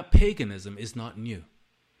that paganism is not new.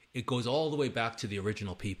 It goes all the way back to the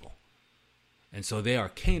original people. And so they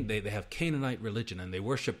have Canaanite religion, and they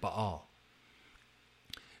worship Baal.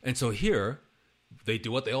 And so here, they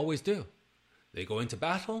do what they always do. They go into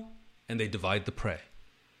battle, and they divide the prey.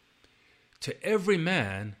 To every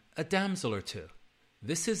man, a damsel or two.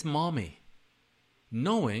 This is mommy,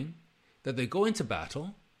 knowing that they go into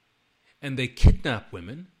battle, and they kidnap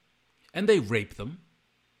women, and they rape them.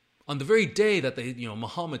 On the very day that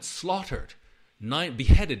Muhammad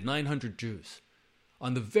beheaded 900 Jews,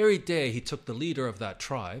 on the very day he took the leader of that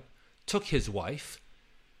tribe, took his wife,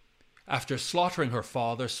 after slaughtering her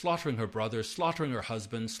father, slaughtering her brothers, slaughtering her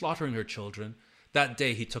husband, slaughtering her children, that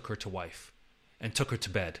day he took her to wife and took her to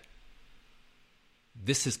bed.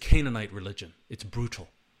 This is Canaanite religion. It's brutal.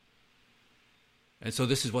 And so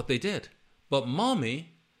this is what they did. But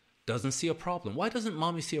mommy doesn't see a problem. Why doesn't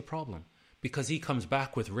mommy see a problem? Because he comes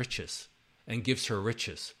back with riches and gives her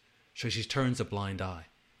riches. So she turns a blind eye.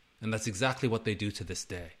 And that's exactly what they do to this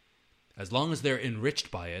day. As long as they're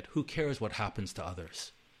enriched by it, who cares what happens to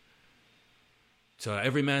others? So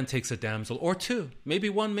every man takes a damsel, or two, maybe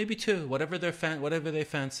one, maybe two, whatever they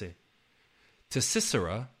fancy. To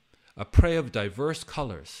Sisera, a prey of diverse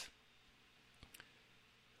colors.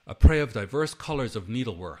 A prey of diverse colors of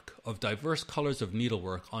needlework,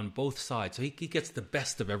 on both sides. So he gets the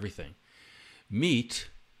best of everything. Meet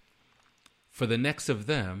for the necks of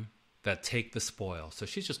them that take the spoil. So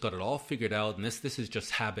she's just got it all figured out, and this is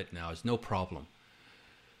just habit now. It's no problem.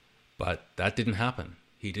 But that didn't happen.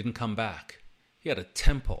 He didn't come back. He had a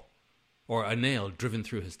temple, or a nail driven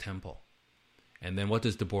through his temple. And then what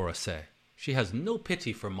does Deborah say? She has no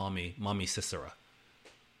pity for mommy Sisera.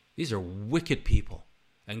 These are wicked people.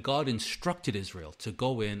 And God instructed Israel to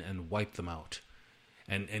go in and wipe them out.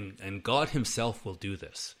 And God himself will do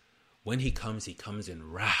this. When he comes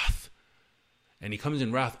in wrath. And he comes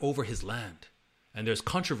in wrath over his land. And there's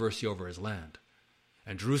controversy over his land.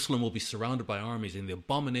 And Jerusalem will be surrounded by armies, and the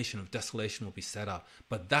abomination of desolation will be set up.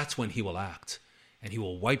 But that's when he will act. And he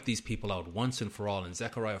will wipe these people out once and for all. And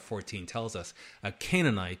Zechariah 14 tells us a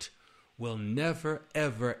Canaanite will never,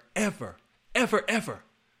 ever, ever, ever, ever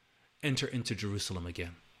enter into Jerusalem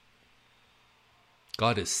again.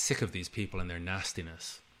 God is sick of these people and their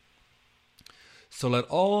nastiness. So let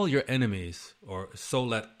all your enemies,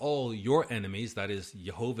 that is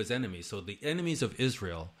Jehovah's enemies. So the enemies of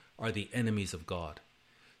Israel are the enemies of God.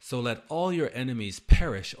 So let all your enemies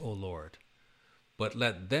perish, O Lord. But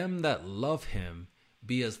let them that love him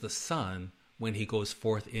be as the sun when he goes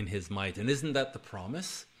forth in his might. And isn't that the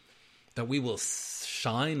promise? That we will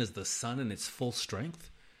shine as the sun in its full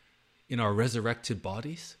strength in our resurrected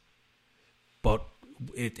bodies? But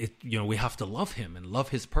we have to love him and love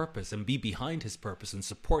his purpose and be behind his purpose and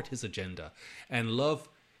support his agenda and love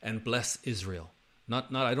and bless Israel.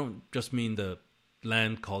 I don't just mean the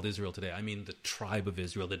land called Israel today. I mean the tribe of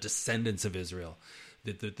Israel, the descendants of Israel,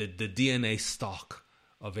 the DNA stock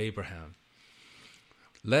of Abraham.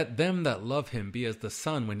 Let them that love him be as the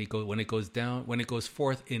sun when it goes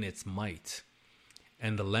forth in its might.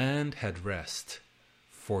 And the land had rest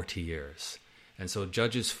 40 years. And so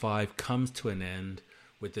Judges 5 comes to an end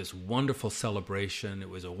with this wonderful celebration. It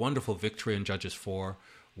was a wonderful victory in Judges 4,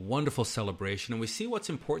 wonderful celebration. And we see what's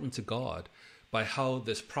important to God by how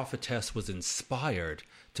this prophetess was inspired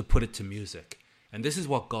to put it to music And this is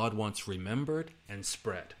what God wants remembered and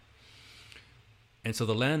spread. And so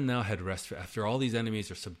the land now had rest. After all these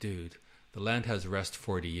enemies are subdued, the land has rest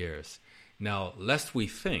 40 years. Now, lest we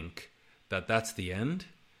think that that's the end,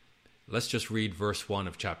 let's just read verse 1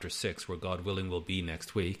 of chapter 6, where God willing will be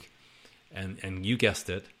next week. And you guessed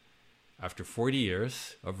it, after 40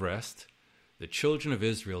 years of rest, the children of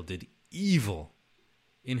Israel did evil.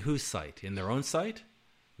 In whose sight? In their own sight?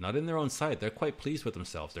 Not in their own sight. They're quite pleased with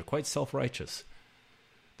themselves. They're quite self-righteous.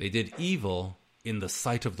 They did evil in the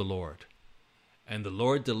sight of the Lord. And the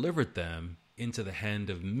Lord delivered them into the hand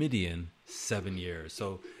of Midian 7 years.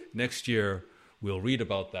 So next year we'll read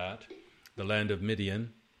about that, the land of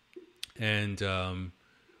Midian, and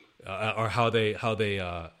or how they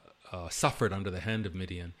suffered under the hand of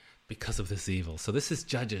Midian because of this evil. So this is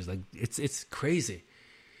Judges. Like it's crazy.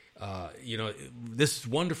 This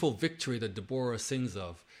wonderful victory that Deborah sings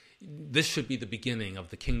of. This should be the beginning of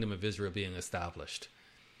the kingdom of Israel being established.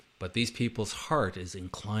 But these people's heart is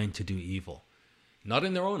inclined to do evil. Not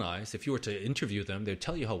in their own eyes. If you were to interview them, they'd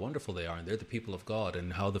tell you how wonderful they are, and they're the people of God,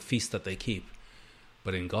 and how the feast that they keep.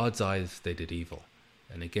 But in God's eyes, they did evil.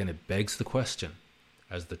 And again, it begs the question,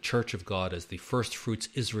 as the church of God, as the first fruits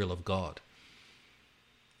Israel of God.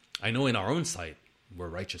 I know in our own sight, we're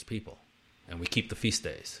righteous people, and we keep the feast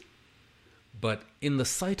days. But in the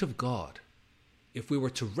sight of God, if we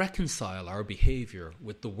were to reconcile our behavior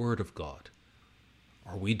with the Word of God,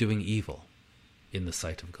 are we doing evil in the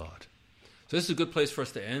sight of God? So this is a good place for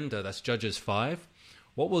us to end. That's Judges 5.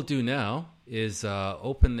 What we'll do now is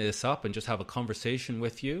open this up and just have a conversation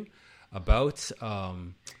with you about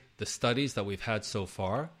the studies that we've had so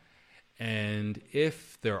far. And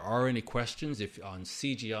if there are any questions, if on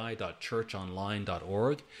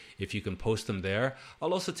cgi.churchonline.org, if you can post them there.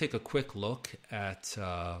 I'll also take a quick look at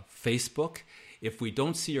Facebook. If we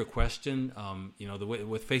don't see your question,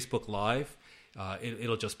 with Facebook Live,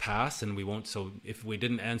 it'll just pass and we won't. So if we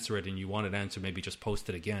didn't answer it and you want an answer, maybe just post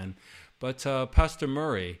it again. But Pastor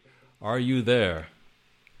Murray, are you there?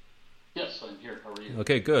 Yes, I'm here. How are you?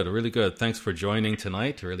 Okay, good. Really good. Thanks for joining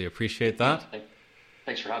tonight. Really appreciate that.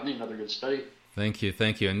 Thanks for having me. Another good study. Thank you.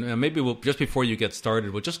 And maybe we'll, just before you get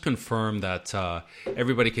started, we'll just confirm that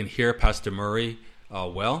everybody can hear Pastor Murray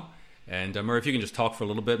well. And Murray, if you can just talk for a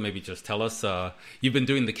little bit, maybe just tell us, you've been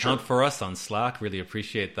doing the count for us on Slack. Really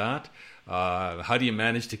appreciate that. How do you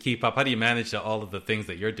manage to keep up? How do you manage all of the things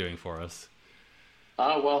that you're doing for us?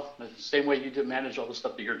 Well, the same way you do manage all the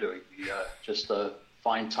stuff that you're doing. You just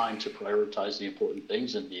find time to prioritize the important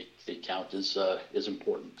things, and the count is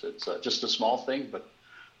important. It's just a small thing, but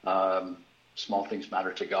small things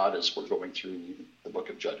matter to God as we're going through the book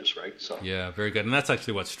of Judges, right? So yeah, very good. And that's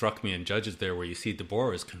actually what struck me in Judges there, where you see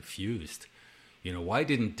Deborah is confused. Why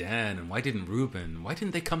didn't Dan and why didn't Reuben, why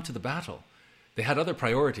didn't they come to the battle? They had other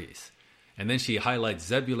priorities. And then she highlights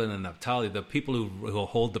Zebulun and Naphtali, the people who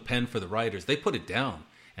hold the pen for the riders. They put it down,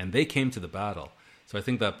 and they came to the battle. So I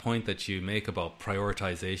think that point that you make about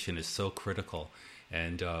prioritization is so critical.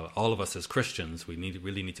 And all of us as Christians, we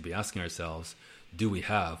really need to be asking ourselves, do we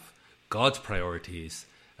have God's priorities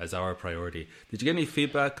as our priority? Did you get any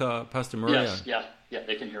feedback, Pastor Murray? Yes, yeah,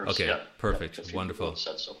 they can hear us. Okay, yeah, perfect, yeah, wonderful.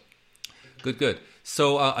 Said so. Good.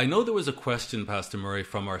 So I know there was a question, Pastor Murray,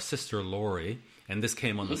 from our sister Lori, and this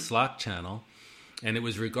came on the Slack channel, and it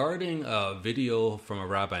was regarding a video from a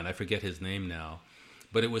rabbi, and I forget his name now,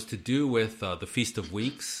 but it was to do with the Feast of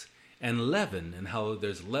Weeks and leaven, and how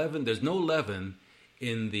there's no leaven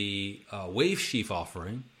in the wave sheaf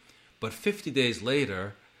offering, but 50 days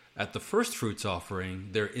later, at the first fruits offering,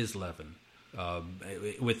 there is leaven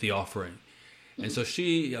with the offering. And so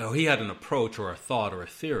he had an approach or a thought or a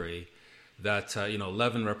theory that,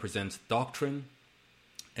 leaven represents doctrine.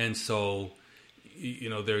 And so,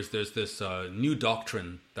 there's this new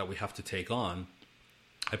doctrine that we have to take on.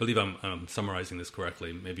 I believe I'm summarizing this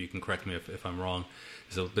correctly. Maybe you can correct me if I'm wrong.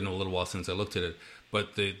 It's been a little while since I looked at it.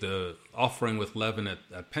 But the offering with leaven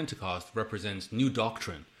at Pentecost represents new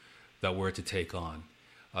doctrine that we're to take on.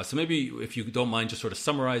 So maybe if you don't mind just sort of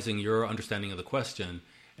summarizing your understanding of the question,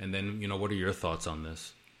 and then, what are your thoughts on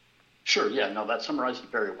this? Sure, yeah, no, that summarized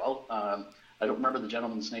it very well. I don't remember the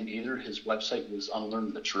gentleman's name either. His website was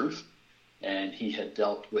Unlearn the Truth, and he had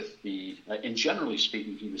dealt with and generally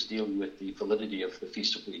speaking, he was dealing with the validity of the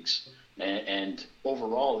Feast of Weeks. And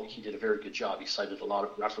overall, he did a very good job. He cited a lot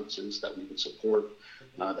of references that we would support,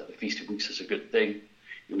 that the Feast of Weeks is a good thing.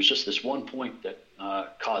 It was just this one point that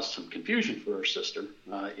caused some confusion for our sister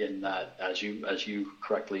in that, as you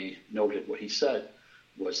correctly noted, what he said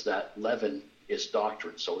was that leaven is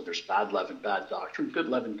doctrine. So there's bad leaven, bad doctrine, good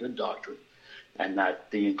leaven, good doctrine. And that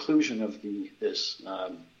the inclusion of this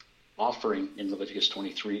offering in Leviticus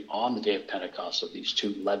 23 on the day of Pentecost of these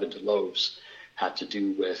 2 leavened loaves had to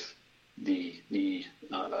do with the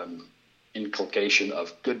inculcation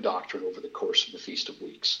of good doctrine over the course of the Feast of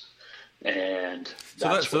Weeks. And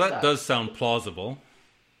so that does sound plausible.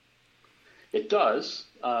 It does.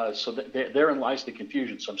 So therein lies the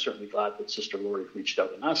confusion. So I'm certainly glad that Sister Lori reached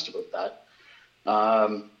out and asked about that.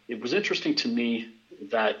 It was interesting to me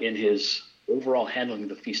that in his overall handling of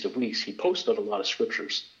the Feast of Weeks, he posted a lot of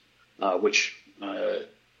scriptures, which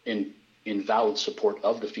in valid support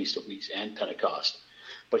of the Feast of Weeks and Pentecost.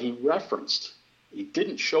 But he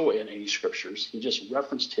didn't show in any scriptures. He just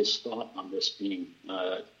referenced his thought on this being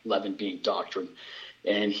leaven being doctrine.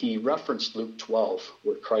 And he referenced Luke 12,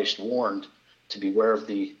 where Christ warned to beware of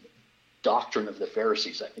the doctrine of the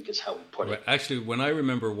Pharisees, I think is how he put it. Actually, when I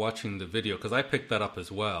remember watching the video, because I picked that up as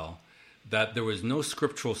well, that there was no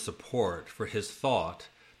scriptural support for his thought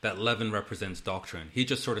that leaven represents doctrine. He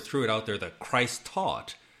just sort of threw it out there that Christ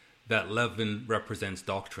taught that leaven represents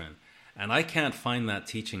doctrine. And I can't find that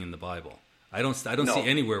teaching in the Bible. I don't see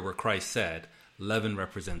anywhere where Christ said leaven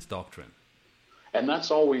represents doctrine. And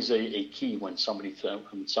that's always a key when somebody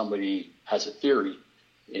has a theory,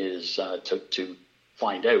 is to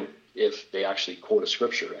find out if they actually quote a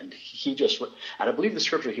scripture. And I believe the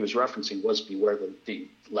scripture he was referencing was beware the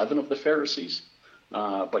leaven of the Pharisees,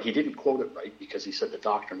 but he didn't quote it right because he said the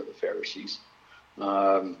doctrine of the Pharisees.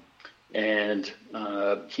 And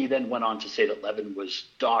he then went on to say that leaven was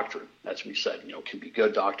doctrine, as we said, can be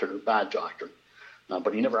good doctrine or bad doctrine.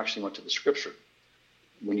 But he never actually went to the scripture.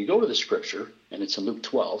 When you go to the scripture, and it's in Luke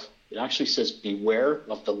 12, it actually says, beware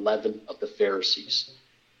of the leaven of the Pharisees,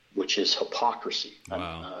 which is hypocrisy.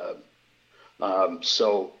 Wow.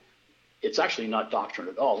 So it's actually not doctrine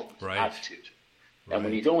at all, it's right. attitude. Right. And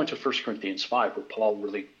when you go into 1 Corinthians 5, where Paul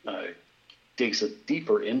really digs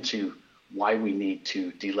deeper into why we need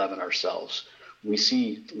to de-leaven ourselves, we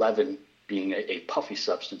see leaven being a puffy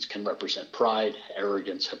substance can represent pride,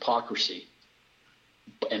 arrogance, hypocrisy.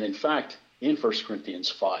 And in fact, in 1 Corinthians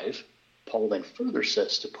 5, Paul then further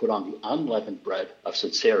says to put on the unleavened bread of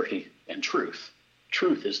sincerity and truth.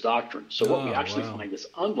 Truth is doctrine. So what we actually find is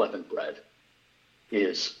unleavened bread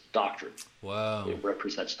is doctrine. Wow. It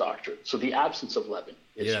represents doctrine. So the absence of leaven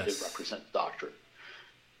it represents doctrine.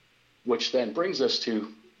 Which then brings us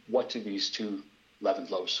to, what do these 2 leavened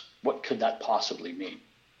loaves, what could that possibly mean?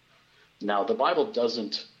 Now, the Bible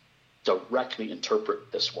doesn't directly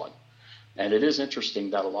interpret this one. And it is interesting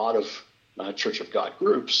that a lot of Church of God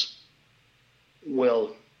groups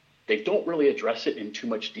they don't really address it in too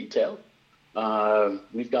much detail.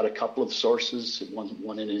 We've got a couple of sources.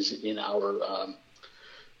 One is in our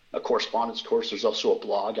a correspondence course. There's also a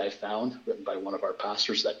blog I found written by one of our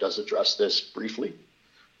pastors that does address this briefly.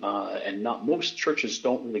 And not most churches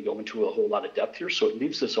don't really go into a whole lot of depth here, so it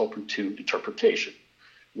leaves this open to interpretation,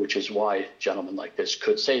 which is why gentlemen like this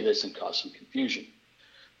could say this and cause some confusion.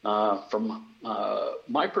 From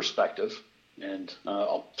my perspective, and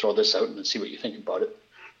I'll throw this out and then see what you think about it,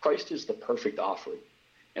 Christ is the perfect offering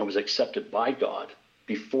and was accepted by God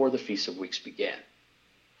before the Feast of Weeks began.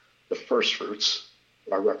 The first fruits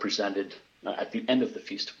are represented at the end of the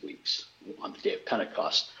Feast of Weeks, on the day of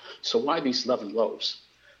Pentecost. So why these leavened loaves?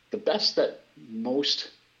 The best that most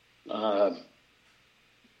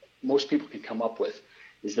people can come up with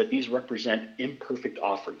is that these represent imperfect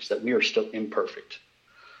offerings, that we are still imperfect.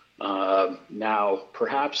 Now,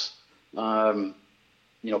 perhaps,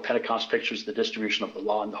 Pentecost pictures the distribution of the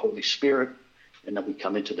law and the Holy Spirit, and then we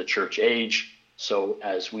come into the church age. So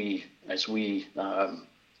as we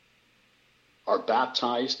are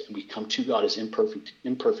baptized and we come to God as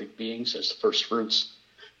imperfect beings, as the first fruits,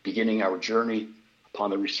 beginning our journey upon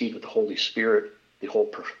the receipt of the Holy Spirit, the whole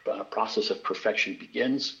process of perfection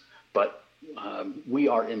begins. But we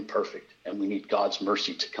are imperfect, and we need God's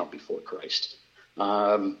mercy to come before Christ.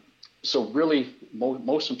 So really,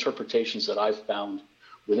 most interpretations that I've found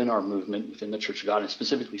within our movement, within the Church of God, and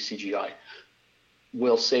specifically CGI,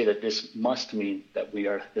 will say that this must mean that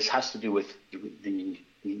this has to do with the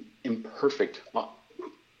imperfect,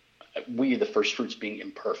 the first fruits being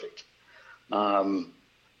imperfect.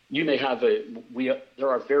 You may have there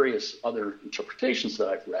are various other interpretations that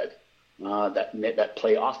I've read that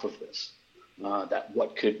play off of this. That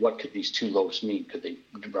what could these 2 loaves mean? Could they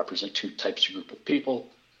represent 2 types of group of people,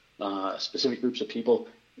 specific groups of people?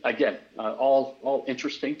 Again, all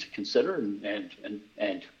interesting to consider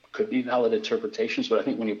and could be valid interpretations. But I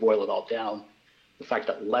think when you boil it all down, the fact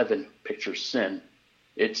that leaven pictures sin,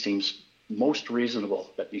 it seems most reasonable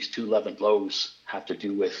that these 2 leavened loaves have to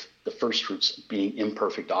do with the first fruits being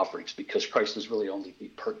imperfect offerings, because Christ is really only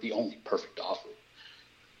the only perfect offering.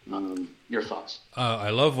 Your thoughts? I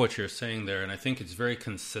love what you're saying there, and I think it's very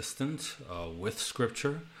consistent with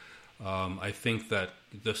Scripture. I think that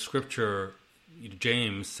the Scripture,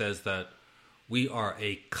 James says that we are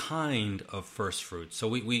a kind of first fruits. So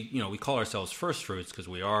we call ourselves first fruits because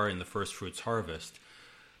we are in the first fruits harvest.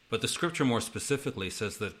 But the Scripture more specifically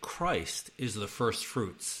says that Christ is the first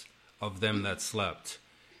fruits of them that slept.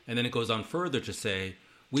 And then it goes on further to say,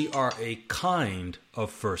 we are a kind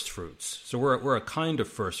of first fruits. So we're a kind of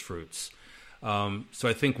first fruits. So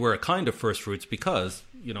I think we're a kind of first fruits because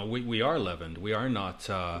we are leavened. We are not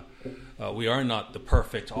the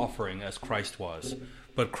perfect offering as Christ was,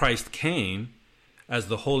 but Christ came as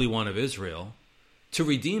the Holy One of Israel to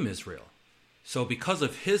redeem Israel. So because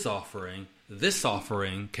of His offering, this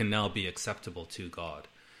offering can now be acceptable to God.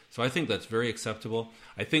 So I think that's very acceptable.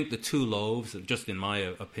 I think the 2 loaves, just in my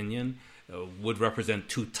opinion, would represent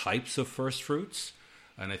 2 types of first fruits.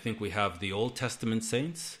 And I think we have the Old Testament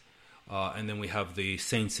saints, and then we have the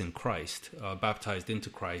saints in Christ, baptized into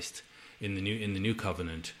Christ in the new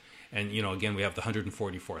covenant. And again, we have the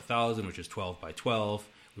 144,000, which is 12 by 12.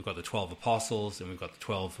 We've got the 12 apostles, and we've got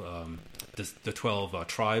the 12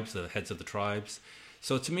 tribes, the heads of the tribes.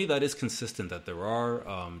 So to me, that is consistent that there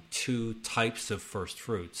are 2 types of first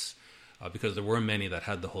fruits, because there were many that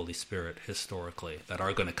had the Holy Spirit historically that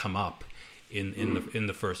are going to come up in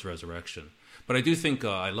the first resurrection. But I do think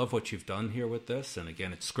I love what you've done here with this, and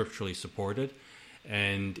again, it's scripturally supported,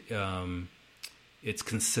 and it's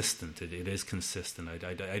consistent. It is consistent.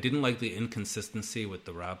 I didn't like the inconsistency with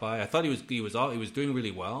the rabbi. I thought he was doing really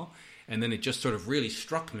well, and then it just sort of really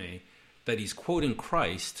struck me that he's quoting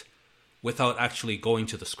Christ without actually going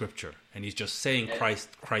to the Scripture, and he's just saying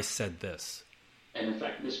Christ said this, and in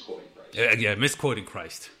fact misquoting Christ. Yeah, misquoting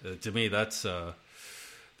Christ. To me, that's that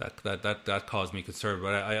caused me concern,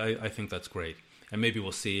 but I think that's great, and maybe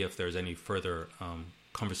we'll see if there's any further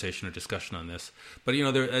conversation or discussion on this. But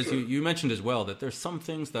as you mentioned as well, that there's some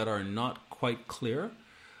things that are not quite clear.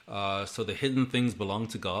 So the hidden things belong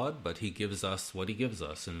to God, but He gives us what He gives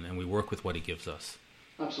us, and we work with what He gives us.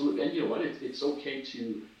 Absolutely. And you know what? It's okay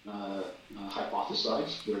to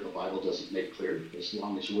hypothesize where the Bible doesn't make clear, as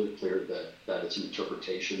long as we're clear that it's an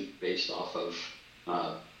interpretation based off of,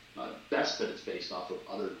 best that it's based off of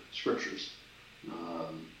other scriptures.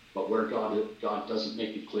 But where God doesn't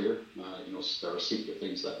make it clear, there are secret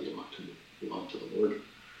things that belong to the Lord.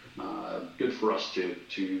 Good for us to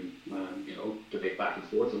debate back and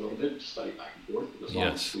forth a little bit, study back and forth, as long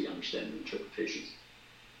as we understand the interpretations.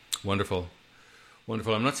 Wonderful.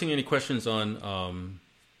 I'm not seeing any questions on...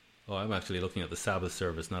 I'm actually looking at the Sabbath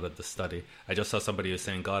service, not at the study. I just saw somebody who was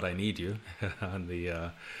saying, God, I need you, on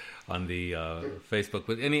the Facebook.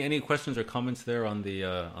 But any questions or comments there on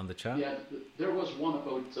the chat? Yeah, there was one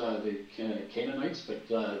about the Canaanites, but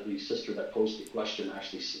the sister that posed the question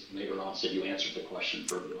actually later on said you answered the question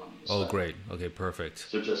further on. Oh, great. Okay, perfect.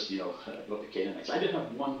 So just, about the Canaanites. I did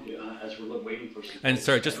have one as we're waiting for some... And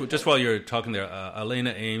sorry, just while you're talking there,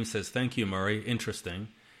 Elena Ames says, thank you, Murray. Interesting.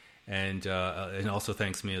 And also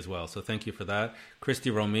thanks me as well. So thank you for that. Christy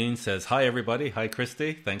Romine says, hi, everybody. Hi,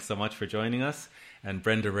 Christy. Thanks so much for joining us. And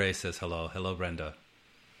Brenda Ray says hello. Hello, Brenda.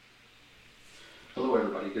 Hello,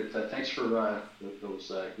 everybody. Good. Thanks for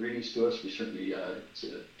those greetings to us. We certainly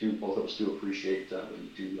both of us do appreciate when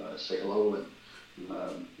you do say hello.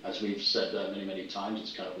 And as we've said many times,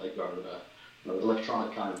 it's kind of like our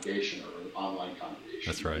electronic congregation or online congregation.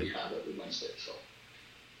 That's right. We have every Wednesday. So.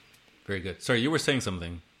 Very good. Sorry, you were saying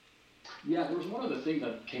something. Yeah, there was one other thing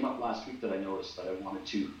that came up last week that I noticed that I wanted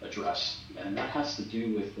to address, and that has to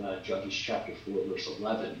do with Judges chapter 4, verse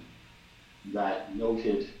 11, that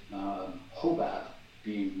noted Hobab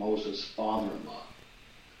being Moses' father-in-law,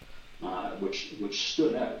 which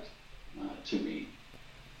stood out to me,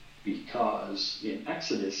 because in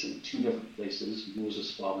Exodus, in 2 different places,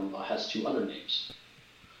 Moses' father-in-law has 2 other names.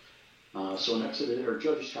 So in Exodus, or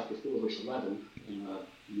Judges chapter 4, verse 11,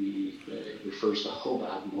 it refers to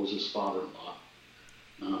Hobab, Moses' father-in-law.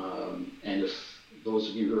 And if those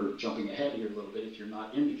of you who are jumping ahead here a little bit, if you're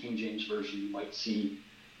not in the King James Version, you might see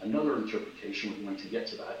another interpretation. We're going to get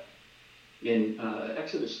to that. In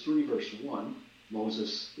Exodus 3, verse 1,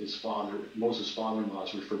 Moses' father-in-law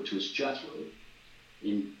is referred to as Jethro.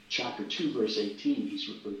 In chapter 2, verse 18, he's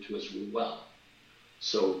referred to as Reuel.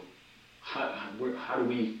 So how do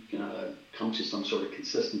we come to some sort of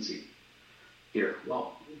consistency here?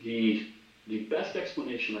 Well, the best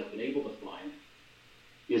explanation I've been able to find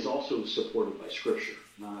is also supported by Scripture.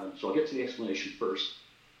 So I'll get to the explanation first.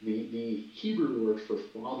 The Hebrew word for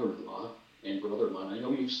father-in-law and brother-in-law, and I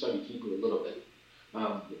know you've studied Hebrew a little bit,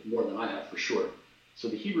 more than I have for sure. So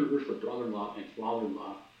the Hebrew word for brother-in-law and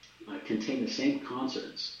father-in-law contain the same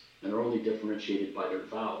consonants and are only differentiated by their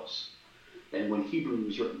vowels. And when Hebrew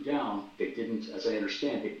was written down, they didn't, as I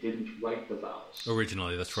understand, they didn't write the vowels.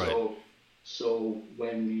 Originally, that's right. So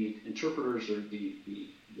when the interpreters are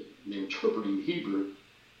they're interpreting Hebrew,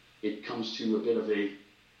 it comes to a bit of a,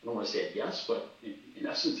 I don't want to say a guess, but in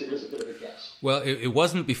essence, it is a bit of a guess. Well, it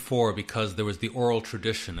wasn't before because there was the oral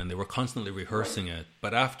tradition and they were constantly rehearsing it.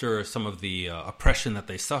 But after some of the oppression that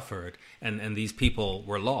they suffered and these people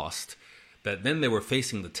were lost, that then they were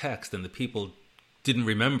facing the text and the people didn't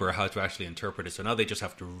remember how to actually interpret it. So now they just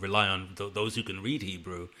have to rely on those who can read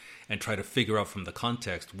Hebrew and try to figure out from the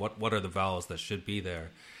context what are the vowels that should be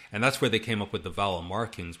there. And that's where they came up with the vowel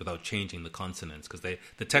markings without changing the consonants, because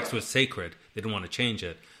the text was sacred. They didn't want to change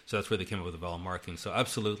it. So that's where they came up with the vowel markings. So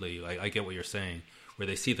absolutely, I get what you're saying, where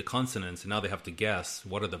they see the consonants and now they have to guess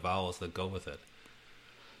what are the vowels that go with it.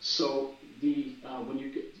 So when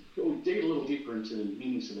you go dig a little deeper into the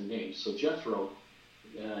meanings of the name, so Jethro,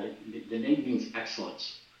 the name means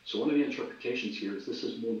excellence. So one of the interpretations here is this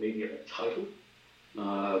is more maybe a title.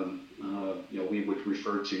 We would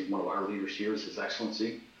refer to one of our leaders here as His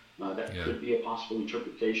Excellency. That could be a possible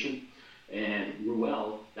interpretation. And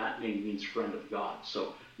Ruel, that name means friend of God.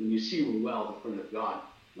 So when you see Ruel, the friend of God,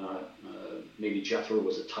 maybe Jethro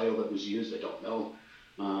was a title that was used, I don't know.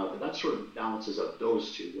 But that sort of balances out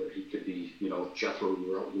those two, where he could be, Jethro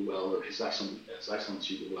Ruel or His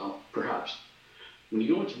Excellency Ruel, perhaps. When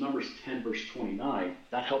you go into Numbers 10, verse 29,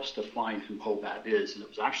 that helps define who Hobab is. And it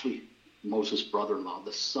was actually Moses' brother-in-law,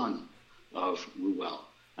 the son of Ruel.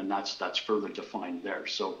 And that's further defined there.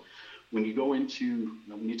 So when you go into,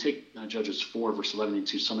 when you take Judges 4, verse 11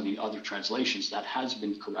 into some of the other translations, that has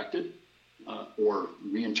been corrected or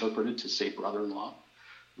reinterpreted to say brother-in-law.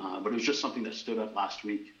 But it was just something that stood out last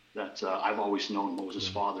week, that I've always known Moses'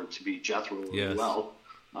 father to be Jethro or Ruel.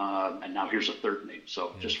 And now here's a third name.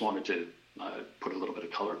 So just wanted to put a little bit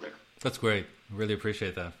of color there. That's great. Really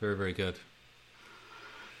appreciate that. Very, very good.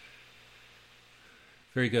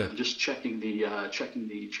 Very good. I'm just checking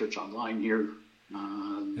the church online here.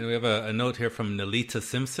 And we have a note here from Nalita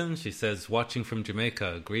Simpson. She says, watching from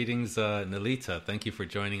Jamaica. Greetings, Nalita. Thank you for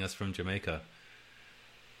joining us from Jamaica.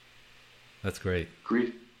 That's great.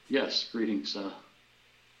 Greetings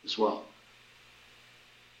as well.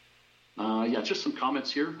 Just some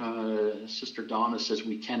comments here. Sister Donna says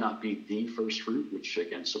we cannot be the first fruit, which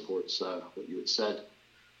again supports what you had said.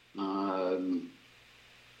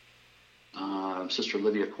 Sister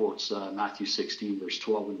Lydia quotes Matthew 16, verse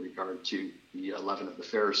 12 in regard to the 11 of the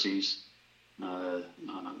Pharisees.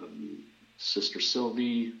 Sister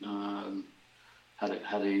Sylvie had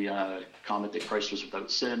a comment that Christ was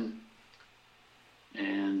without sin.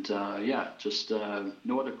 And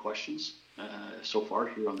no other questions so far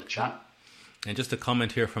here on the chat. And just a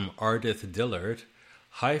comment here from Ardith Dillard.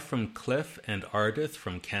 Hi from Cliff and Ardith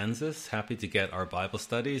from Kansas. Happy to get our Bible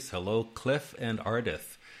studies. Hello, Cliff and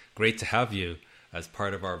Ardith. Great to have you as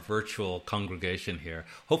part of our virtual congregation here.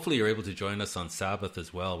 Hopefully you're able to join us on Sabbath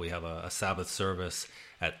as well. We have a Sabbath service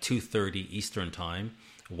at 2:30 Eastern Time,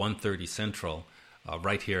 1:30 Central,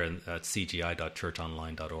 right here at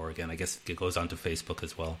cgi.churchonline.org. And I guess it goes on to Facebook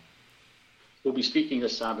as well. We'll be speaking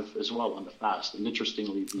this Sabbath as well on the fast. And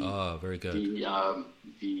interestingly, very good.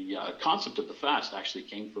 The concept of the fast actually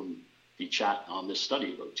came from the chat on this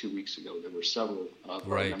study about 2 weeks ago. There were several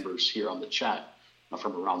of our members here on the chat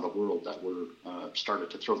from around the world that were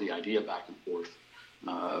started to throw the idea back and forth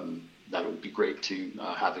that it would be great to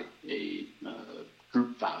have a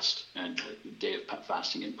group fast and a day of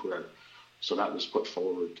fasting and prayer. So that was put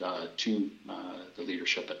forward to the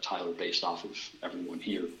leadership at Tyler based off of everyone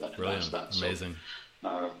here that had asked that. Amazing.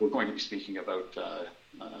 So we're going to be speaking about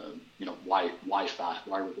why fast,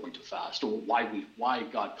 why we're going to fast, or why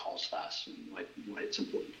God calls fast, and why it's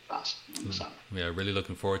important to fast on the Sabbath. Yeah, really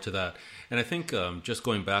looking forward to that. And I think just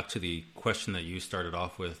going back to the question that you started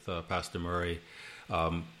off with, Pastor Murray,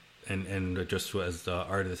 and just as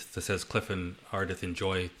Ardith says, Cliff and Ardith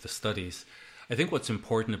enjoy the studies. I think what's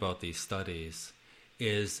important about these studies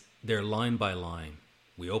is they're line by line.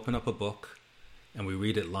 We open up a book and we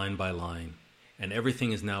read it line by line, and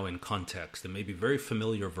everything is now in context. And maybe very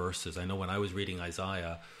familiar verses. I know when I was reading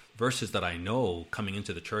Isaiah, verses that I know coming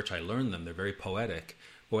into the church, I learned them. They're very poetic.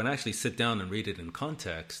 But when I actually sit down and read it in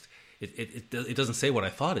context, it doesn't say what I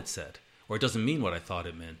thought it said, or it doesn't mean what I thought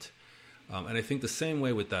it meant. And I think the same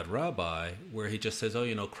way with that rabbi, where he just says,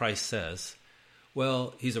 Christ says,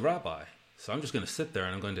 well, he's a rabbi. So I'm just going to sit there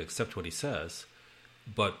and I'm going to accept what he says.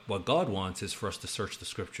 But what God wants is for us to search the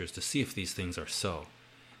scriptures to see if these things are so.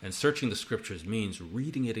 And searching the scriptures means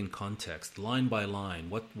reading it in context, line by line.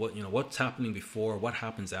 What's happening before, what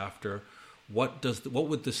happens after, what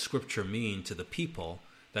would the scripture mean to the people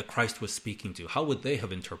that Christ was speaking to? How would they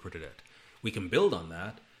have interpreted it? We can build on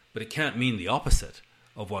that, but it can't mean the opposite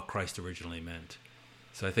of what Christ originally meant.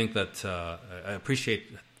 So I think that I appreciate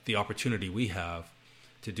the opportunity we have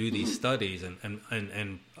to do these studies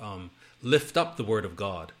and lift up the Word of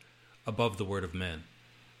God above the word of men.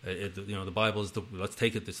 The Bible is let's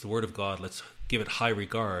take it. It's the Word of God. Let's give it high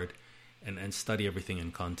regard and study everything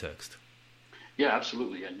in context. Yeah,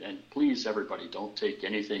 absolutely. And please, everybody, don't take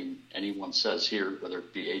anything anyone says here, whether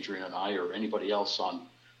it be Adrian and I or anybody else on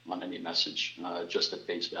any message, just at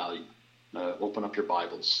face value. Open up your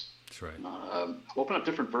Bibles. That's right. Open up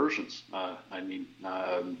different versions.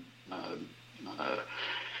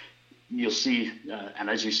 You'll see, and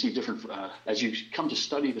as you see different, as you come to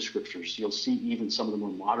study the scriptures, you'll see even some of the more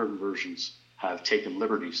modern versions have taken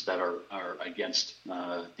liberties that are against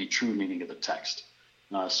the true meaning of the text.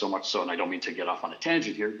 So much so, and I don't mean to get off on a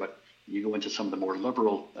tangent here, but you go into some of the more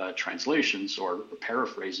liberal translations or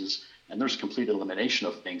paraphrases, and there's complete elimination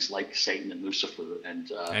of things like Satan and Lucifer and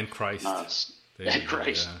Christ. And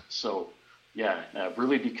Christ. Yeah. So,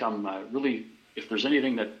 really become if there's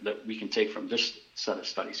anything that we can take from this set of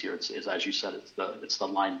studies here, it's as you said, it's the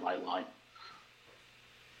line by line.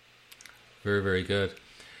 Very, very good.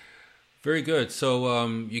 Very good. So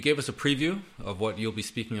you gave us a preview of what you'll be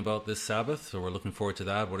speaking about this Sabbath. So we're looking forward to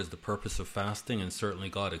that. What is the purpose of fasting? And certainly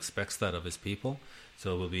God expects that of his people.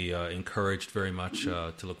 So we'll be encouraged very much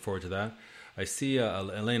to look forward to that. I see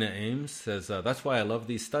Elena Ames says, that's why I love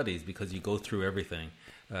these studies, because you go through everything.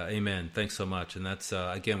 Amen. Thanks so much. And that's,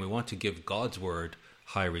 again, we want to give God's word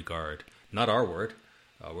high regard, not our word.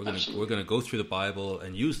 We're going to go through the Bible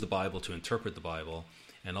and use the Bible to interpret the Bible,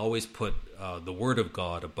 and always put the Word of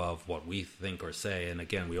God above what we think or say. And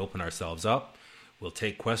again, we open ourselves up. We'll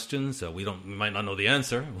take questions. We might not know the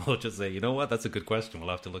answer. We'll just say, you know what, that's a good question.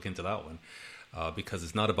 We'll have to look into that one. Because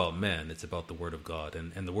it's not about men, it's about the Word of God.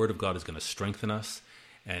 And the Word of God is going to strengthen us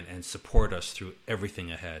and support us through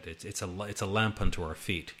everything ahead. It's a lamp unto our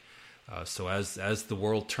feet. So as the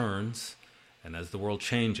world turns, and as the world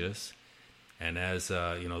changes, and as,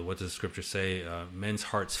 what does the Scripture say? Men's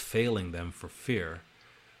hearts failing them for fear,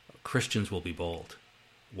 Christians will be bold.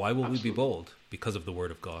 Why will Absolutely. we be bold? Because of the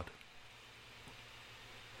Word of God.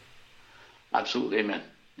 Absolutely, amen.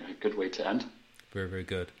 Good way to end. Very, very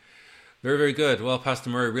good. Very, very good. Well,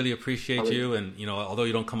 Pastor Murray, really appreciate you. And, although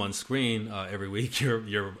you don't come on screen every week,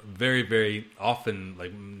 you're very, very often,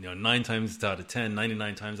 9 times out of 10,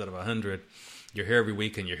 99 times out of 100, you're here every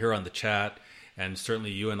week and you're here on the chat. And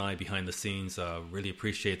certainly you and I behind the scenes really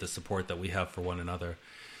appreciate the support that we have for one another.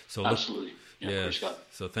 So absolutely. Yes.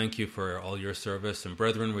 So thank you for all your service. And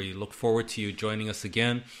brethren, we look forward to you joining us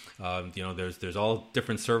again. There's all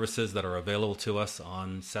different services that are available to us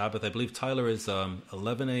on Sabbath. I believe Tyler is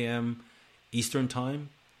 11 a.m. Eastern time?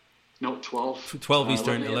 No, 12. 12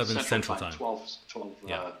 Eastern, 11 Central time. 12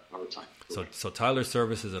 our time. So Tyler's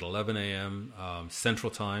service is at 11 a.m.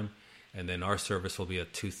 Central time, and then our service will be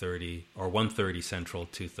at 2:30 or 1:30 Central,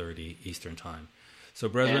 2:30 Eastern time. So,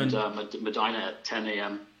 brethren, and Medina at 10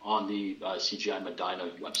 a.m. on the CGI Medina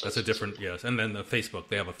website. That's a different, yes. And then the Facebook,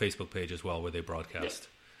 they have a Facebook page as well where they broadcast. Yeah.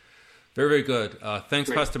 Very, very good. Thanks,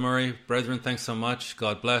 Great. Pastor Murray. Brethren, thanks so much.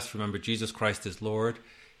 God bless. Remember, Jesus Christ is Lord.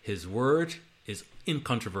 His word is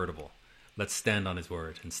incontrovertible. Let's stand on his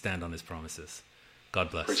word and stand on his promises. God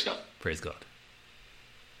bless. Praise God. Praise God.